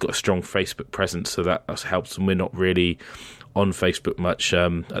think he's got a strong Facebook presence, so that helps, and we're not really on Facebook much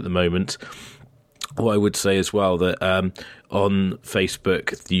at the moment. What I would say as well, that on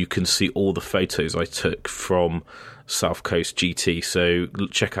Facebook you can see all the photos I took from South Coast GT, so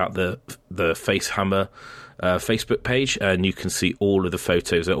check out the Facehammer Facebook page and you can see all of the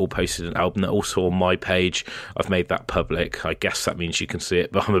photos. They're all posted in an album. They're also on my page. I've made that public. I guess that means you can see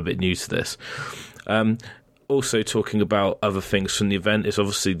it, but I'm a bit new to this. Also talking about other things from the event is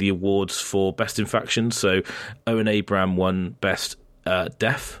obviously the awards for Best in Faction. So Owen Abraham won Best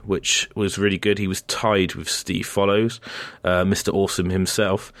Death, which was really good. He was tied with Steve Follows, Mr. Awesome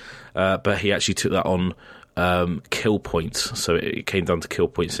himself, but he actually took that on kill points, so it came down to kill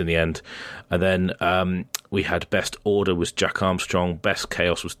points in the end. And then we had Best Order was Jack Armstrong, Best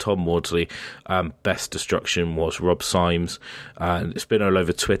Chaos was Tom Maudsley, Best Destruction was Rob Symes. And it's been all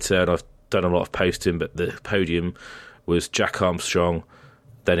over Twitter, and I've done a lot of posting, but the podium was Jack Armstrong,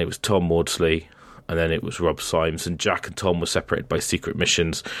 then it was Tom Maudsley, and then it was Rob Symes. And Jack and Tom were separated by secret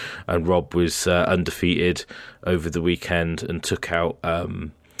missions, and Rob was undefeated over the weekend and took out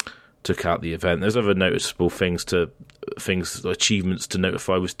the event. There's other noticeable achievements to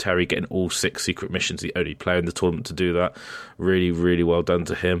notify, was Terry getting all 6 secret missions, the only player in the tournament to do that. Really, really well done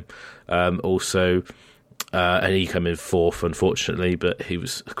to him. Also, and he came in 4th, unfortunately, but he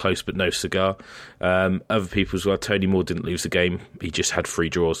was close, but no cigar. Other people as well. Tony Moore didn't lose the game. He just had 3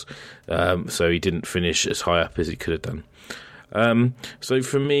 draws, so he didn't finish as high up as he could have done. So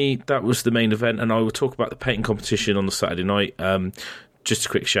for me, that was the main event, and I will talk about the painting competition on the Saturday night. Just a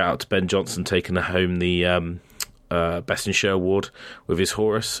quick shout out to Ben Johnson taking home the Best in Show award with his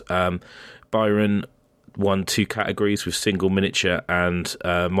Horus. Byron won 2 categories with single miniature and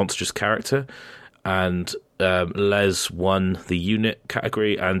monstrous character, and Les won the unit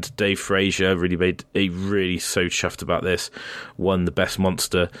category, and Dave Frazier really so chuffed about this, won the best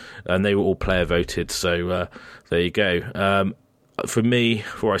monster, and they were all player voted, so there you go. For me,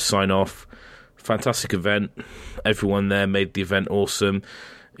 before I sign off, fantastic event. Everyone there made the event awesome.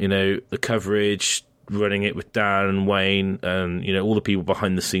 The coverage, running it with Dan and Wayne, and all the people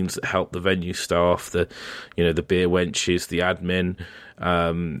behind the scenes that helped the venue staff, the beer wenches, the admin,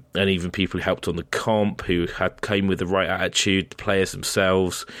 and even people who helped on the comp, who came with the right attitude, the players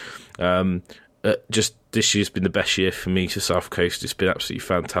themselves. Just this year's been the best year for me to South Coast. It's been absolutely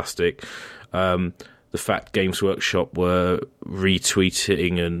fantastic. The fact Games Workshop were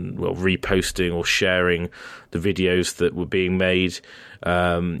retweeting and reposting or sharing the videos that were being made. We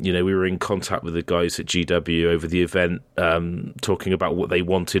were in contact with the guys at GW over the event, talking about what they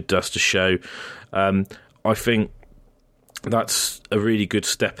wanted us to show. I think that's a really good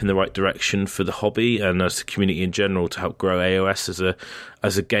step in the right direction for the hobby and as a community in general to help grow AOS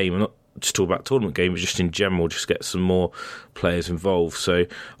as a game. I'm not just talk about tournament games, just in general, just get some more players involved. So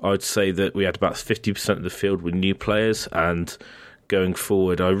I'd say that we had about 50% of the field with new players, and going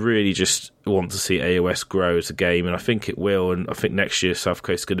forward, I really just want to see AOS grow as a game, and I think it will. And I think next year South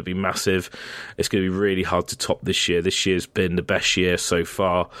Coast is going to be massive. It's going to be really hard to top this year. This year's been the best year so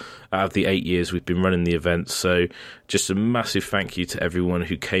far out of the 8 years we've been running the event. So just a massive thank you to everyone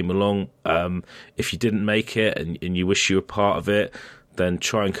who came along. If you didn't make it and you wish you were part of it, then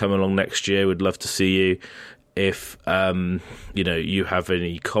try and come along next year. We'd love to see you. If you have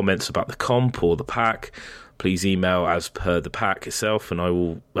any comments about the comp or the pack, please email as per the pack itself, and I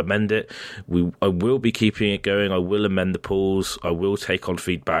will amend it. I will be keeping it going. I will amend the pools. I will take on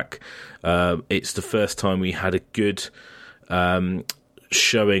feedback. It's the first time we had a good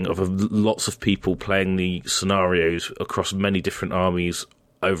showing of lots of people playing the scenarios across many different armies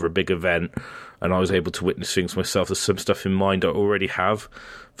over a big event, and I was able to witness things myself. There's some stuff in mind I already have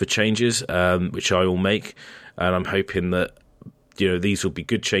for changes, which I will make, and I'm hoping that these will be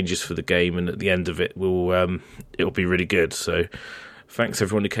good changes for the game, and at the end of it, it'll be really good. So, thanks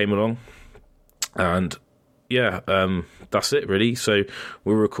everyone who came along, and that's it really. So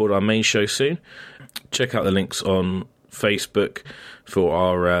we'll record our main show soon. Check out the links on Facebook for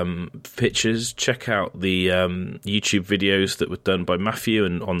our pictures. Check out the YouTube videos that were done by Matthew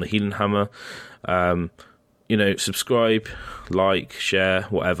and on the Healing Hammer. Subscribe, like, share,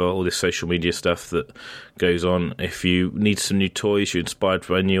 whatever, all this social media stuff that goes on. If you need some new toys, you're inspired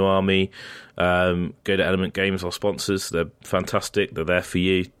by a new army, go to Element Games, our sponsors. They're fantastic. They're there for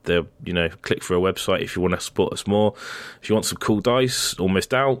you. They're, click for a website if you want to support us more. If you want some cool dice,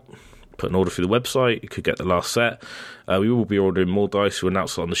 almost out, put an order through the website. You could get the last set. We will be ordering more dice. We'll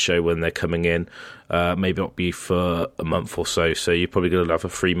announce it on the show when they're coming in. Maybe not be for a month or so. So you're probably going to have a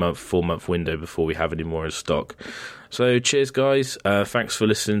 3-month, 4-month window before we have any more in stock. So cheers, guys. Thanks for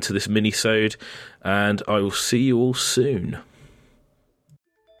listening to this mini-sode, and I will see you all soon.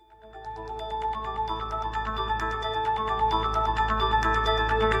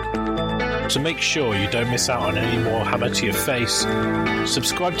 To make sure you don't miss out on any more Hammer to Your Face,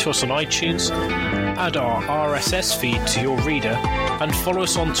 subscribe to us on iTunes, add our RSS feed to your reader, and follow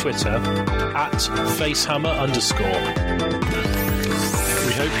us on Twitter at facehammer_.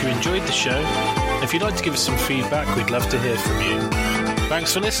 We hope you enjoyed the show. If you'd like to give us some feedback, we'd love to hear from you.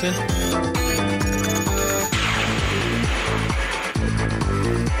 Thanks for listening.